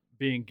weren't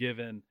being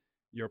given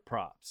your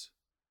props.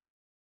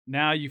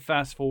 Now you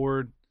fast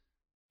forward,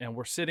 and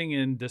we're sitting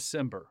in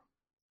December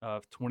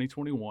of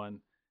 2021,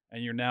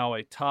 and you're now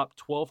a top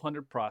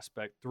 1,200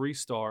 prospect, 3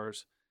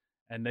 stars,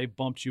 and they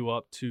bumped you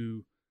up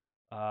to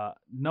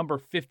number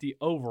 50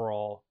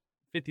 overall,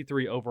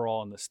 53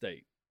 overall in the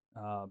state.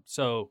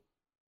 So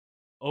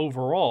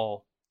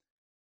overall,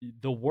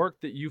 the work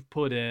that you've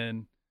put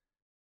in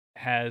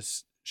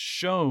has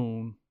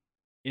shown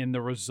in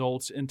the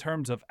results in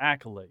terms of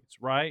accolades,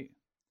 right?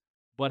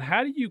 But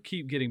how do you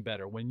keep getting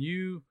better? When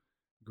you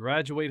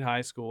graduate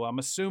high school, I'm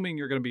assuming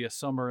you're going to be a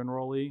summer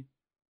enrollee?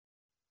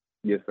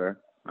 Yes, sir.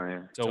 I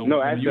am. So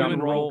no, actually, I'm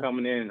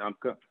coming in.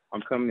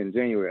 I'm coming in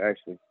January,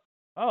 actually.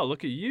 Oh,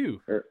 look at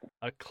you.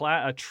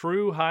 A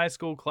true high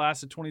school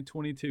class of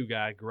 2022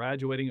 guy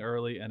graduating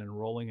early and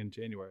enrolling in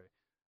January.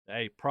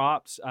 Hey,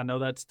 props. I know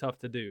that's tough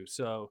to do.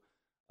 So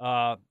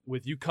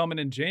with you coming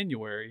in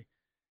January,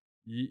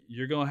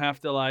 you're going to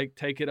have to like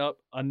take it up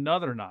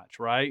another notch,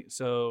 right?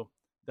 So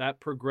that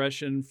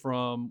progression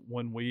from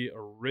when we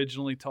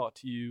originally talked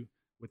to you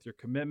with your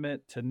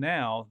commitment to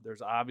now,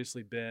 there's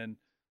obviously been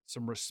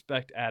some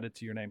respect added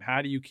to your name.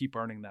 How do you keep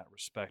earning that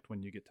respect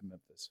when you get to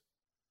Memphis?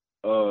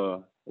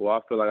 Well, I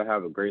feel like I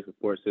have a great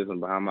support system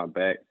behind my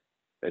back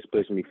that's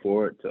pushing me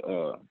forward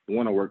to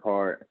want to work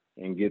hard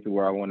and get to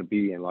where I want to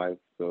be in life.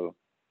 So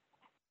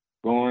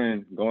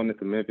going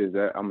into Memphis,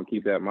 that I'm gonna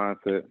keep that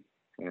mindset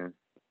and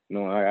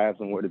knowing I have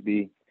somewhere to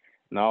be.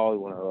 And I always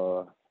want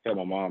to help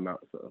my mom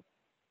out. So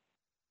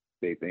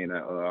big thing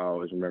that I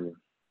always remember.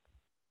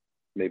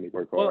 Made me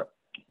work hard. Well,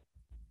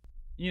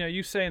 you know,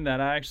 you saying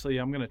that,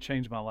 I'm going to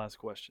change my last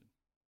question.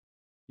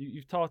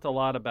 You've talked a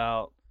lot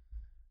about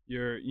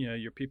your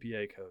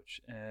PPA coach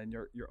and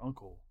your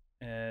uncle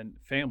and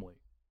family.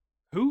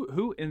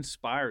 Who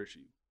inspires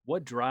you?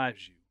 What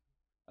drives you?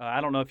 I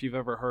don't know if you've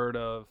ever heard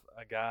of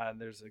a guy.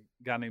 There's a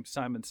guy named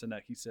Simon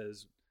Sinek. He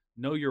says,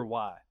 know your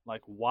why.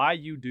 Like why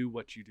you do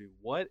what you do.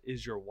 What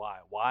is your why?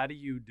 Why do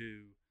you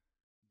do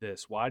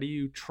this? Why do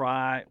you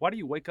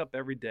wake up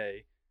every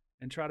day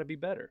and try to be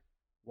better?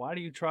 Why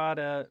do you try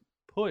to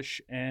push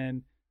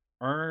and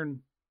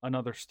earn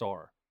another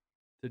star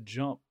to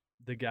jump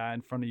the guy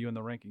in front of you in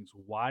the rankings?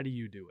 Why do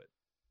you do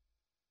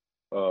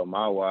it?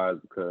 My why is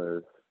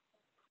because,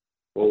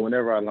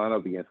 whenever I line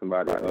up against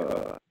somebody,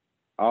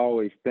 I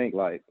always think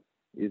like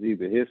it's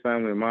either his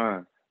family or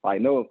mine.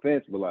 Like no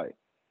offense, but like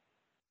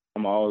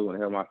I'm always gonna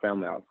help my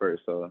family out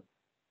first. So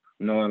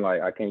knowing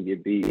like I can't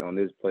get beat on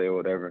this play or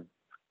whatever,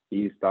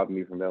 he stopped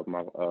me from helping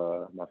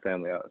my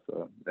family out.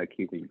 So that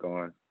keeps me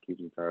going,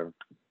 keeps me tired.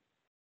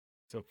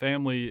 So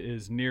family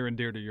is near and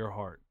dear to your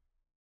heart.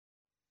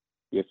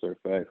 Yes, sir.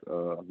 Facts.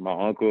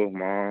 My uncle,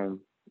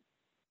 mom,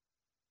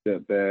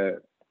 stepdad,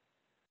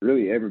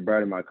 really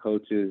everybody, my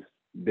coaches,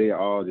 they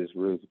all just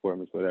really support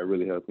me. So that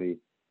really helps me,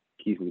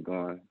 keeps me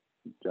going,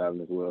 driving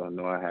as well. I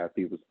know I have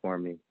people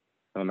support me,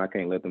 and I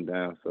can't let them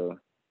down. So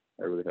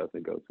that really helps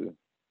me go too.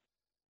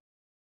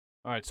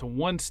 All right. So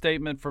one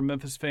statement for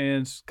Memphis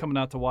fans coming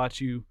out to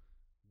watch you.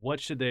 What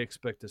should they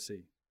expect to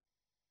see?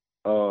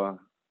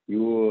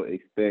 You will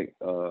expect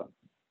a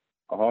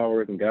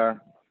hardworking guy,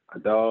 a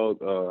dog,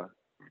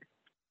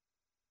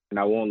 and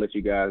I won't let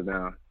you guys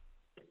down.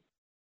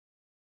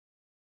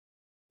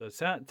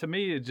 To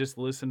me, just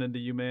listening to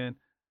you, man,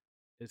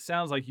 it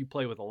sounds like you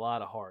play with a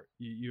lot of heart.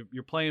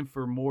 You're playing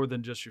for more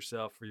than just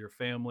yourself, for your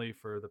family,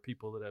 for the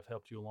people that have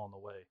helped you along the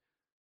way.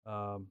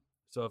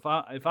 So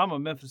if I'm a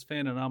Memphis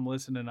fan and I'm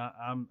listening,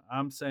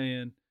 I'm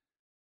saying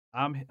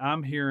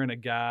I'm hearing a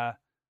guy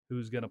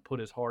who's going to put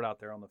his heart out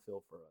there on the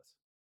field for us.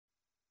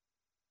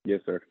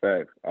 Yes, sir.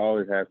 Facts. I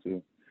always have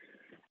to.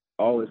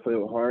 Always play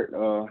with heart.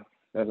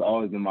 That's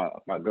always been my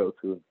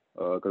go-to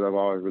because I've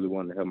always really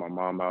wanted to help my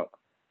mom out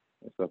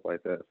and stuff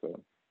like that.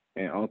 So,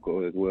 and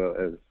uncle as well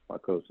as my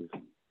coaches,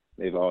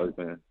 they've always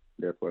been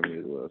there for me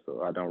as well.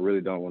 So I don't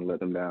want to let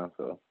them down.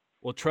 So,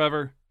 well,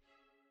 Trevor,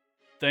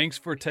 thanks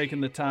for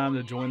taking the time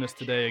to join us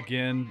today.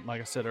 Again,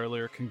 like I said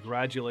earlier,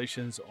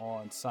 congratulations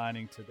on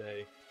signing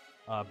today.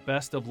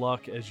 Best of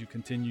luck as you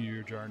continue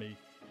your journey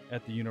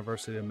at the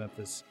University of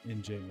Memphis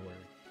in January.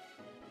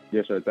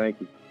 Yes, sir.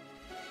 Thank you.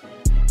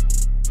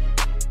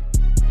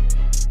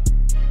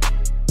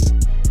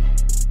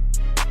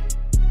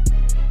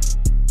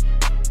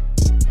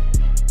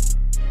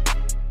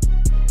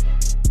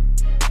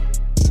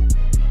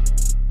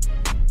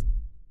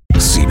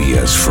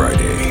 CBS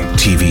Friday.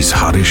 TV's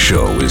hottest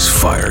show is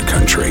Fire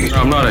Country.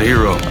 I'm not a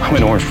hero. I'm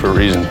in orange for a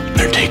reason.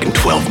 They're taking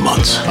 12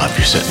 months off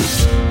your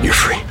sentence. You're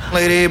free.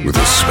 Lady. With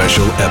a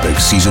special epic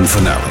season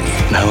finale.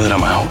 Now that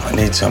I'm out, I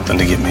need something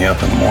to get me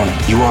up in the morning.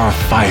 You are a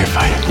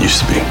firefighter.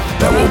 Used to be.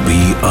 That will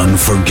be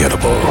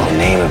unforgettable. In the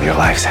name of your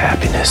life's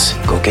happiness,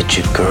 go get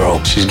your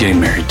girl. She's getting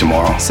married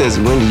tomorrow. Says,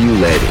 when do you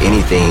let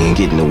anything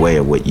get in the way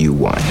of what you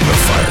want? The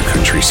Fire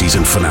Country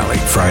season finale.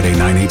 Friday,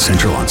 9/8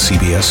 Central on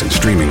CBS and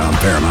streaming on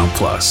Paramount+.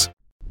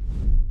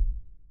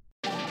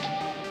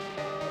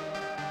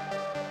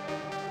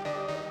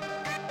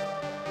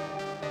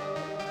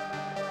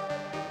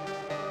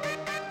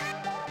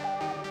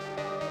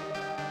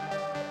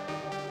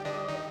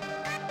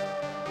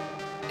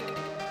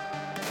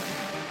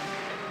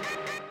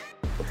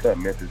 What's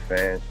up, Memphis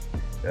fans?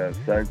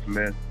 Sutton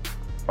Smith,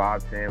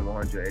 5'10",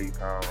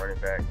 180-pound running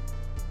back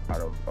out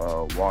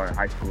of Warren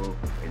High School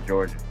in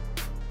Georgia.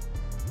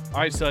 All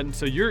right, Sutton.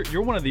 So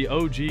you're one of the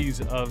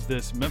OGs of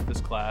this Memphis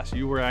class.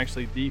 You were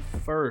actually the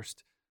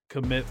first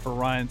commit for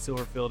Ryan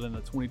Silverfield in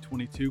the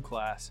 2022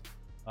 class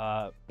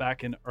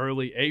back in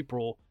early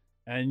April,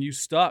 and you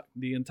stuck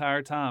the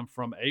entire time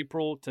from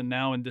April to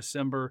now in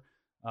December,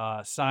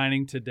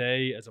 signing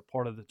today as a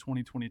part of the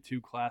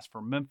 2022 class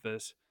for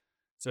Memphis.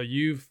 So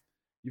you've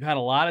had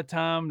a lot of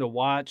time to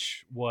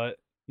watch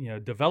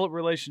develop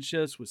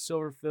relationships with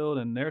Silverfield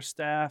and their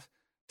staff,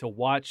 to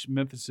watch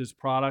Memphis's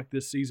product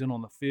this season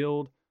on the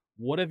field.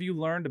 What have you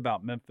learned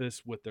about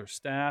Memphis with their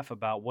staff,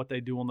 about what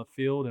they do on the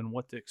field and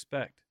what to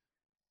expect?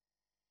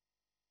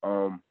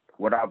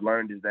 What I've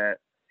learned is that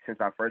since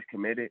I first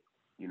committed,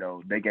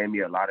 they gave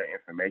me a lot of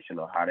information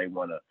on how they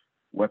want to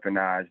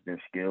weaponize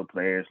their skilled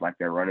players like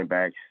their running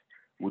backs,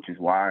 which is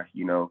why,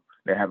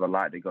 they have a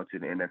lot to go to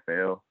the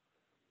NFL.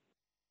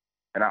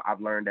 And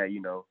I've learned that,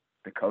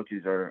 the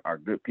coaches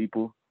are good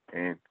people,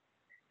 and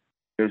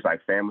it's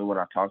like family when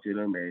I talk to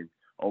them. And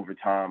over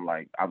time,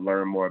 I've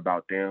learned more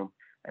about them,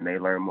 and they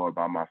learn more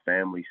about my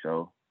family.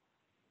 So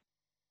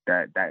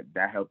that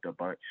helped a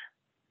bunch.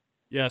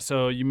 Yeah,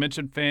 so you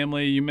mentioned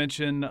family. You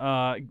mentioned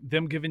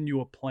them giving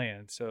you a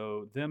plan.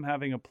 So them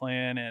having a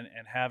plan and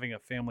having a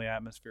family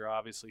atmosphere,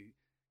 obviously,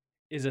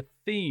 is a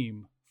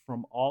theme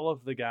from all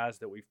of the guys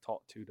that we've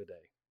talked to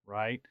today,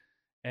 right?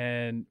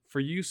 And for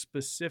you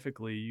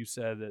specifically, you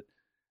said that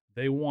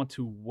they want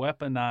to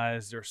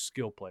weaponize their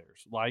skill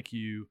players like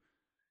you.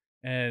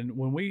 And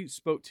when we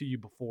spoke to you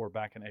before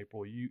back in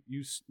April,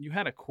 you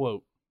had a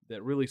quote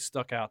that really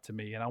stuck out to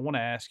me, and I want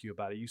to ask you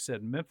about it. You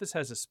said Memphis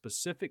has a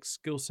specific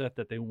skill set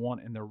that they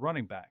want in their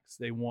running backs.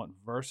 They want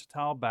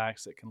versatile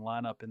backs that can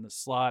line up in the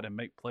slot and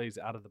make plays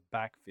out of the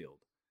backfield.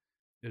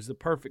 It was the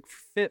perfect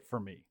fit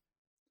for me.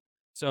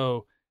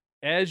 So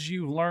as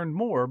you learn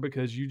more,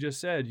 because you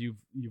just said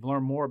you've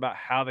learned more about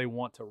how they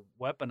want to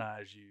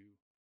weaponize you,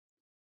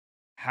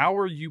 how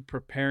are you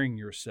preparing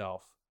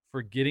yourself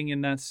for getting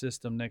in that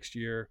system next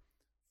year,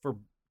 for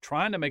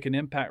trying to make an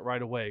impact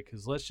right away?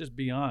 Because let's just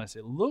be honest,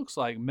 it looks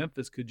like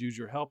Memphis could use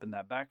your help in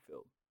that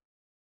backfield.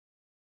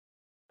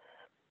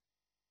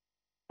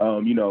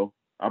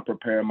 I'm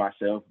preparing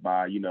myself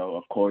by,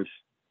 of course,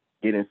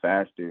 getting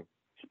faster.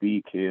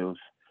 Speed kills.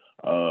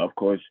 Of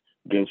course,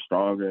 getting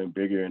stronger and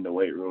bigger in the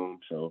weight room,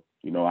 so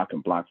I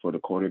can block for the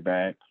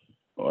quarterback,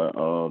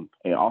 or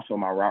and also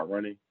my route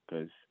running,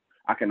 because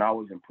I can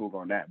always improve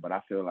on that. But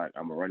I feel like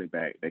I'm a running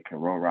back that can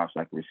run routes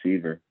like a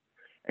receiver,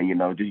 and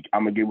I'm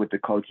gonna get with the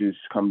coaches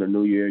come the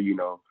new year.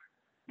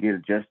 Get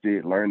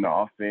adjusted, learn the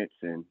offense,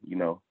 and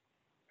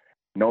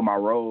know my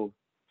role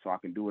so I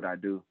can do what I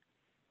do.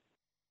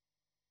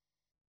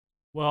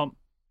 Well,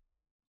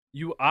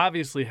 you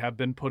obviously have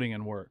been putting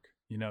in work.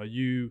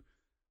 You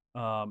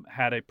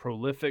had a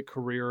prolific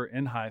career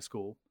in high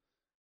school.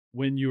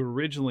 When you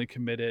originally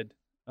committed,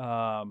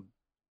 I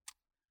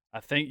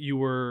think you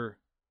were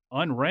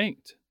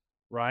unranked,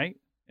 right?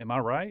 Am I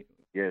right?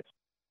 Yes.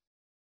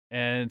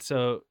 And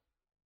so,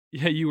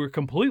 yeah, you were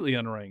completely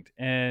unranked,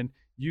 and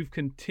you've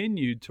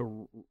continued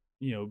to,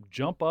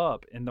 jump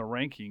up in the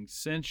rankings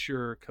since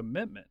your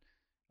commitment.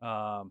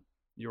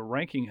 Your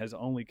ranking has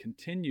only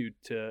continued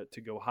to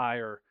go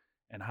higher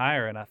and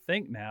higher, and I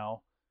think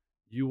now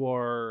you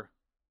are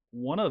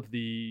one of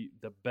the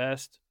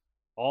best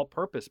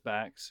all-purpose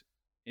backs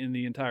in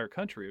the entire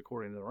country,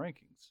 according to the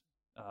rankings.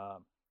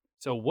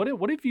 So what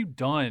have you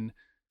done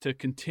to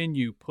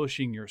continue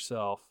pushing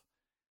yourself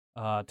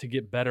to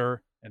get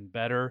better and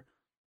better,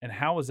 and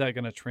how is that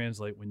going to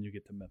translate when you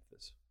get to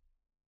Memphis?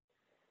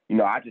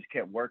 I just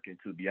kept working,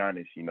 to be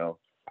honest.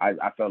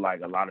 I felt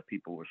like a lot of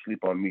people were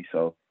sleep on me,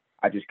 so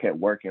I just kept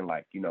working,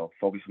 like,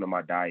 focusing on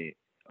my diet,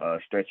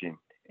 stretching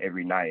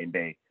every night and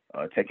day,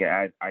 taking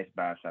ice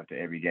baths after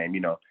every game.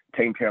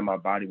 Taking care of my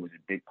body was a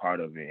big part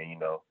of it,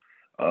 and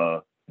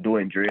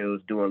doing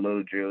drills, doing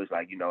little drills,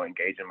 like,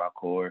 engaging my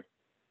core.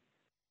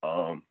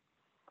 The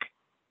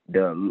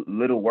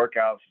little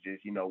workouts,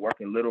 just,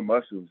 working little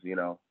muscles,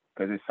 because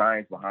there's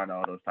science behind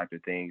all those types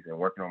of things, and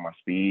working on my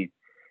speed,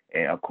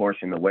 and of course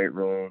in the weight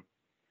room,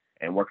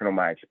 and working on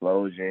my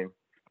explosion.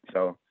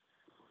 So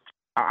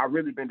I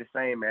really been the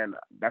same, man.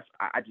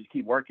 I just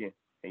keep working,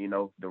 and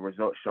the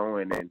results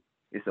showing, and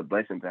it's a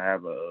blessing to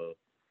have a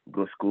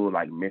good school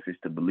like Memphis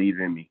to believe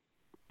in me.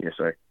 Yes,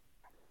 sir.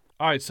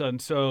 All right, son.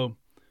 So,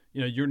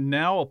 you're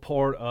now a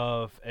part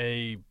of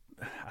I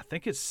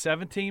think it's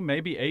 17,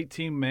 maybe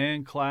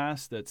 18-man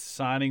class that's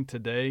signing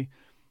today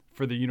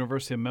for the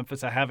University of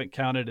Memphis. I haven't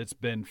counted. It's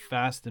been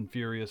fast and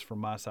furious from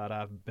my side.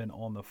 I've been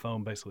on the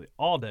phone basically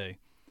all day.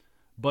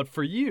 But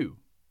for you,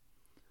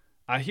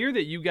 I hear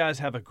that you guys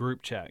have a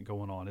group chat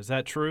going on. Is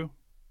that true?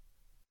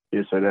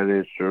 Yes, sir, that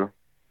is true.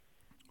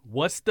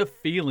 What's the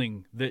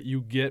feeling that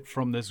you get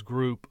from this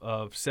group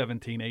of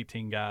 17,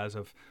 18 guys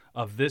of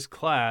this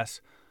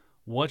class?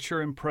 What's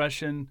your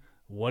impression?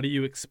 What do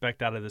you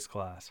expect out of this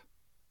class?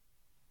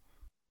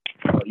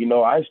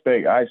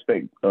 I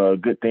expect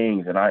good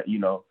things, and I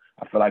feel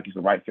like it's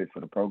the right fit for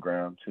the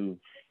program too.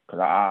 Because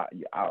I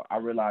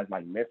realize,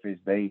 like, Memphis,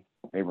 they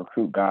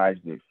recruit guys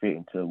that fit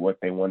into what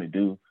they want to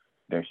do,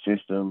 their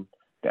system,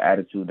 the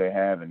attitude they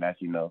have, and that's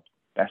to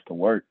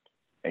work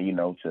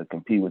and to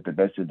compete with the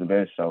best of the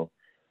best. So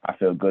I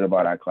feel good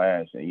about our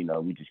class,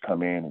 and we just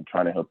come in and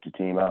trying to help the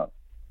team out.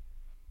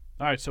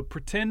 All right, so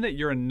pretend that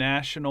you're a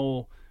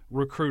national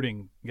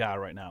recruiting guy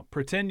right now.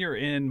 Pretend you're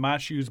in my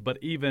shoes, but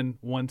even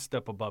one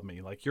step above me.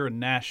 Like, you're a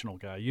national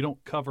guy. You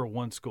don't cover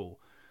one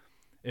school.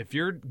 If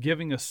you're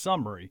giving a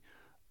summary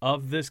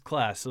of this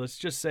class, so let's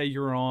just say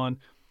you're on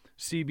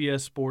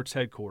CBS Sports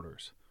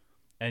headquarters,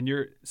 and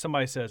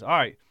somebody says, all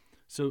right,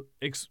 so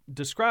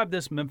describe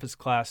this Memphis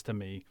class to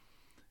me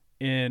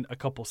in a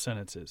couple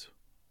sentences.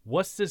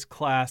 What's this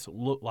class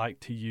look like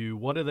to you?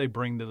 What do they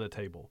bring to the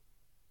table?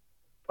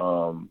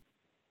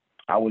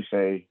 I would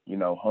say,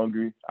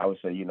 hungry. I would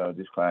say,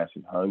 this class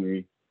is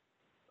hungry,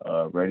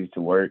 ready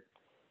to work,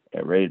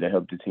 and ready to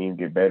help the team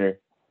get better.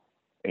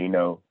 And,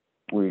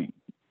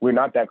 we're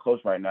not that close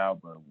right now,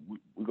 but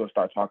we're going to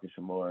start talking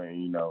some more.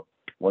 And,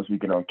 once we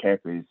get on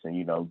campus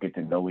and, get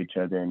to know each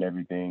other and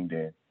everything,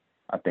 then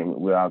I think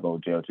we'll all go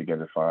jail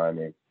together fine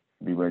and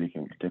be ready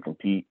to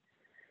compete,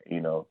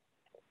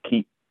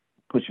 keep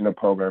pushing the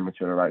program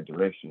into the right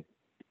direction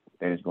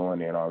that it's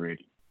going in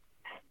already.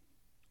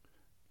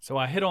 So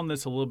I hit on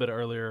this a little bit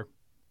earlier,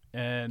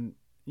 and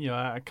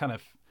I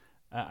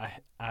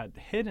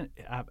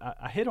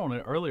hit on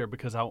it earlier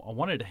because I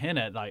wanted to hint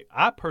at, like,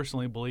 I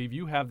personally believe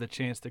you have the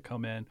chance to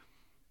come in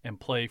and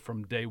play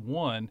from day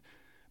one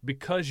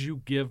because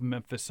you give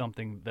Memphis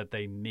something that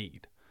they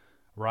need,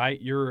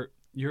 right? You're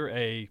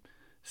a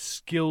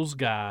skills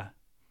guy.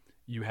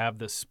 You have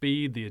the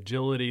speed, the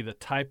agility, the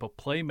type of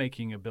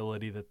playmaking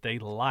ability that they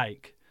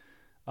like,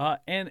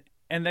 and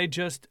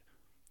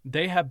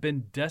they have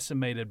been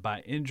decimated by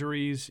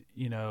injuries.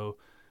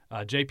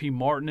 J.P.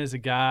 Martin is a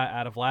guy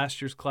out of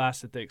last year's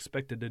class that they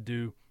expected to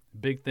do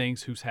big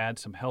things who's had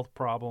some health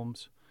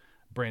problems.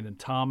 Brandon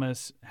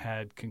Thomas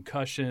had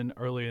concussion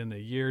early in the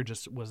year,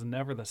 just was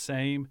never the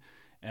same,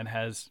 and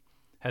has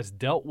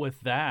dealt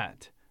with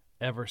that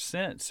ever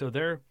since. So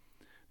they're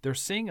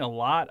seeing a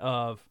lot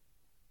of,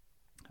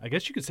 I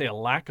guess you could say, a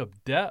lack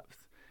of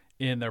depth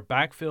in their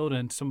backfield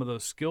and some of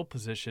those skill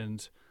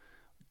positions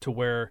to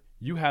where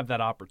you have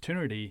that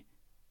opportunity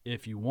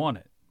if you want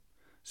it.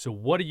 So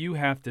what do you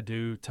have to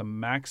do to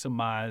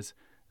maximize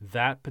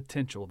that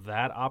potential,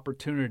 that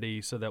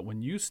opportunity, so that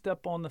when you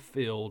step on the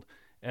field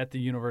at the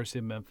University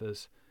of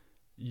Memphis,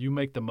 you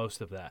make the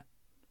most of that?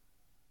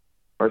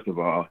 First of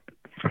all,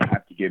 I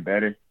have to get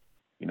better.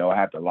 I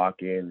have to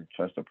lock in and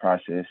trust the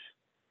process.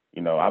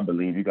 I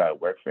believe you got to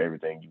work for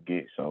everything you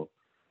get. So,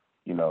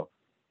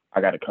 I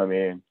got to come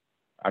in.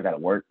 I got to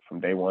work from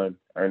day one,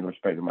 earn the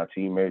respect of my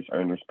teammates,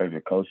 earn the respect of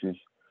the coaches.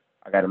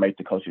 I got to make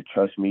the coaches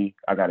trust me.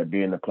 I got to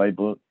be in the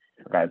playbook.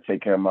 I got to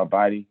take care of my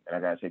body, and I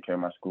got to take care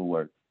of my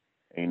schoolwork.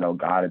 And,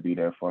 God will be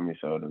there for me,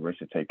 so the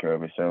rest will take care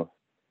of itself.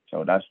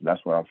 So that's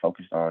what I'm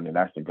focused on, and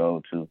that's the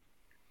goal too.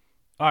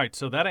 All right,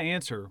 so that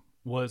answer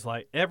was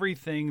like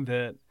everything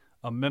that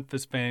a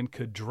Memphis fan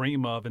could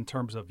dream of in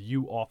terms of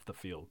you off the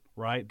field,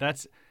 right?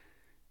 That's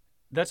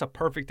a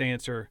perfect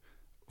answer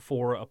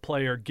for a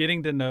player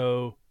getting to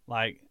know,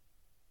 like,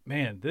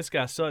 man, this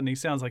guy Sutton, he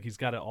sounds like he's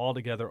got it all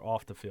together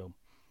off the field.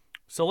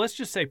 So let's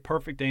just say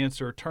perfect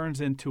answer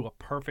turns into a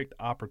perfect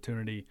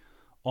opportunity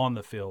on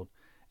the field.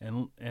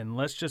 And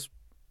let's just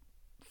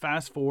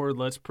fast forward,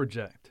 let's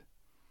project.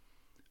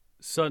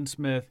 Sutton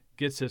Smith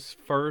gets his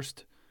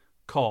first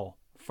call,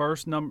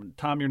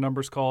 time your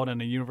number's called in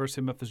a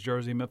University of Memphis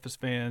jersey, Memphis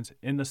fans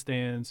in the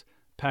stands,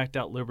 packed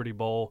out Liberty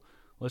Bowl.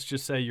 Let's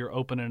just say you're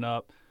opening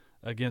up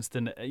against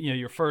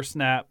your first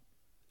snap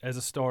as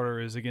a starter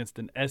is against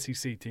an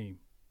SEC team.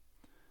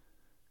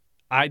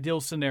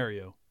 Ideal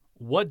scenario,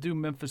 what do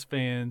Memphis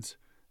fans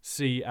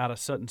see out of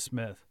Sutton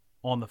Smith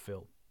on the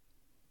field?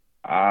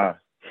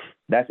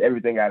 That's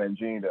everything I done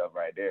dreamed of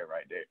right there.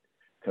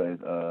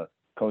 Because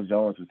Coach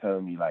Jones was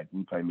telling me, like,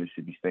 we play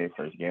Mississippi State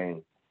first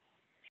game.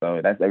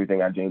 So that's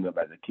everything I dreamed of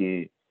as a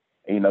kid.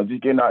 And,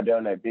 just getting out there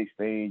on that big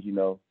stage,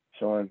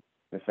 showing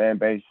the fan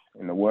base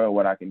and the world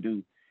what I can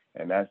do.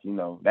 And that's,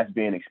 that's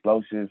being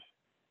explosive,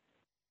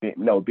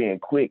 being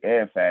quick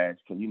and fast.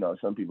 Because,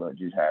 some people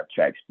just have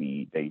track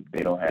speed.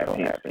 They don't have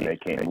hips and they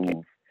can't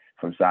move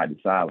from side to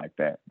side like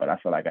that. But I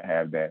feel like I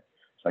have that.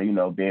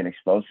 So, being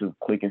explosive,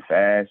 quick and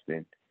fast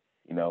and,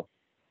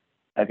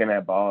 tucking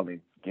that ball and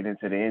get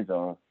into the end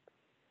zone.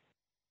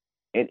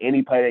 In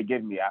any play they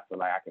give me, I feel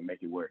like I can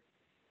make it work.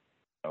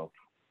 So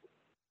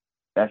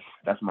that's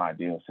my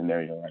ideal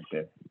scenario right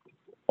there.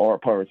 Or a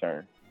punt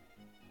return.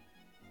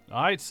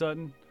 All right,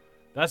 Sutton.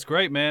 That's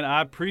great, man.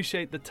 I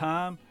appreciate the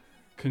time.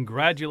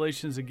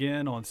 Congratulations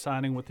again on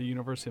signing with the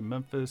University of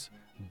Memphis.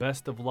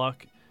 Best of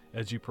luck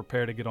as you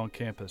prepare to get on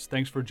campus.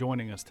 Thanks for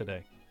joining us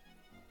today.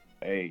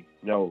 Hey,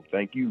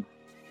 thank you.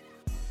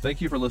 Thank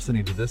you for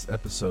listening to this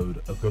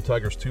episode of Go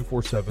Tigers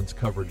 247's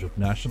coverage of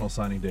National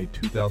Signing Day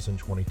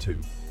 2022.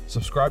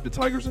 Subscribe to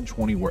Tigers in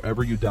 20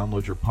 wherever you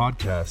download your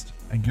podcast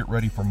and get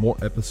ready for more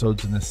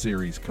episodes in this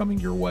series coming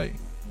your way.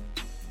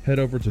 Head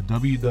over to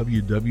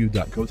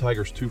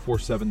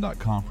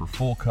www.gotigers247.com for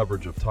full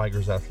coverage of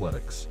Tigers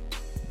athletics.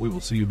 We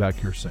will see you back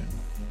here soon.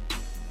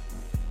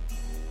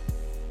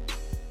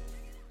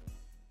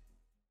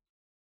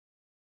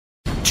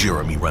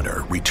 Jeremy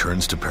Renner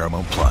returns to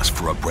Paramount Plus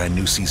for a brand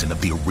new season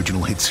of the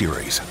original hit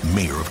series,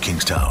 Mayor of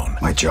Kingstown.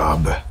 My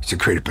job is to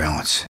create a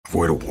balance,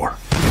 avoid a war.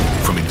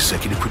 From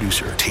executive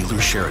producer Taylor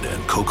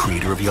Sheridan,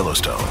 co-creator of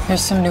Yellowstone.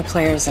 There's some new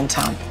players in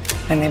town,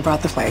 and they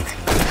brought the plague.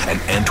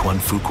 And Antoine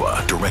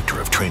Fuqua,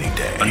 director of Training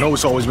Day. I know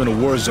it's always been a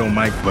war zone,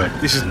 Mike, but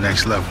this is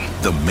next level.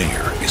 The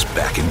Mayor is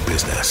back in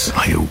business.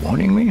 Are you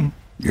warning me?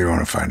 You're going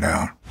to find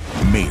out.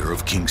 Mayor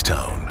of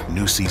Kingstown.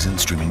 New season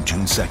streaming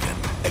June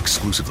 2nd,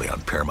 exclusively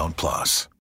on Paramount Plus.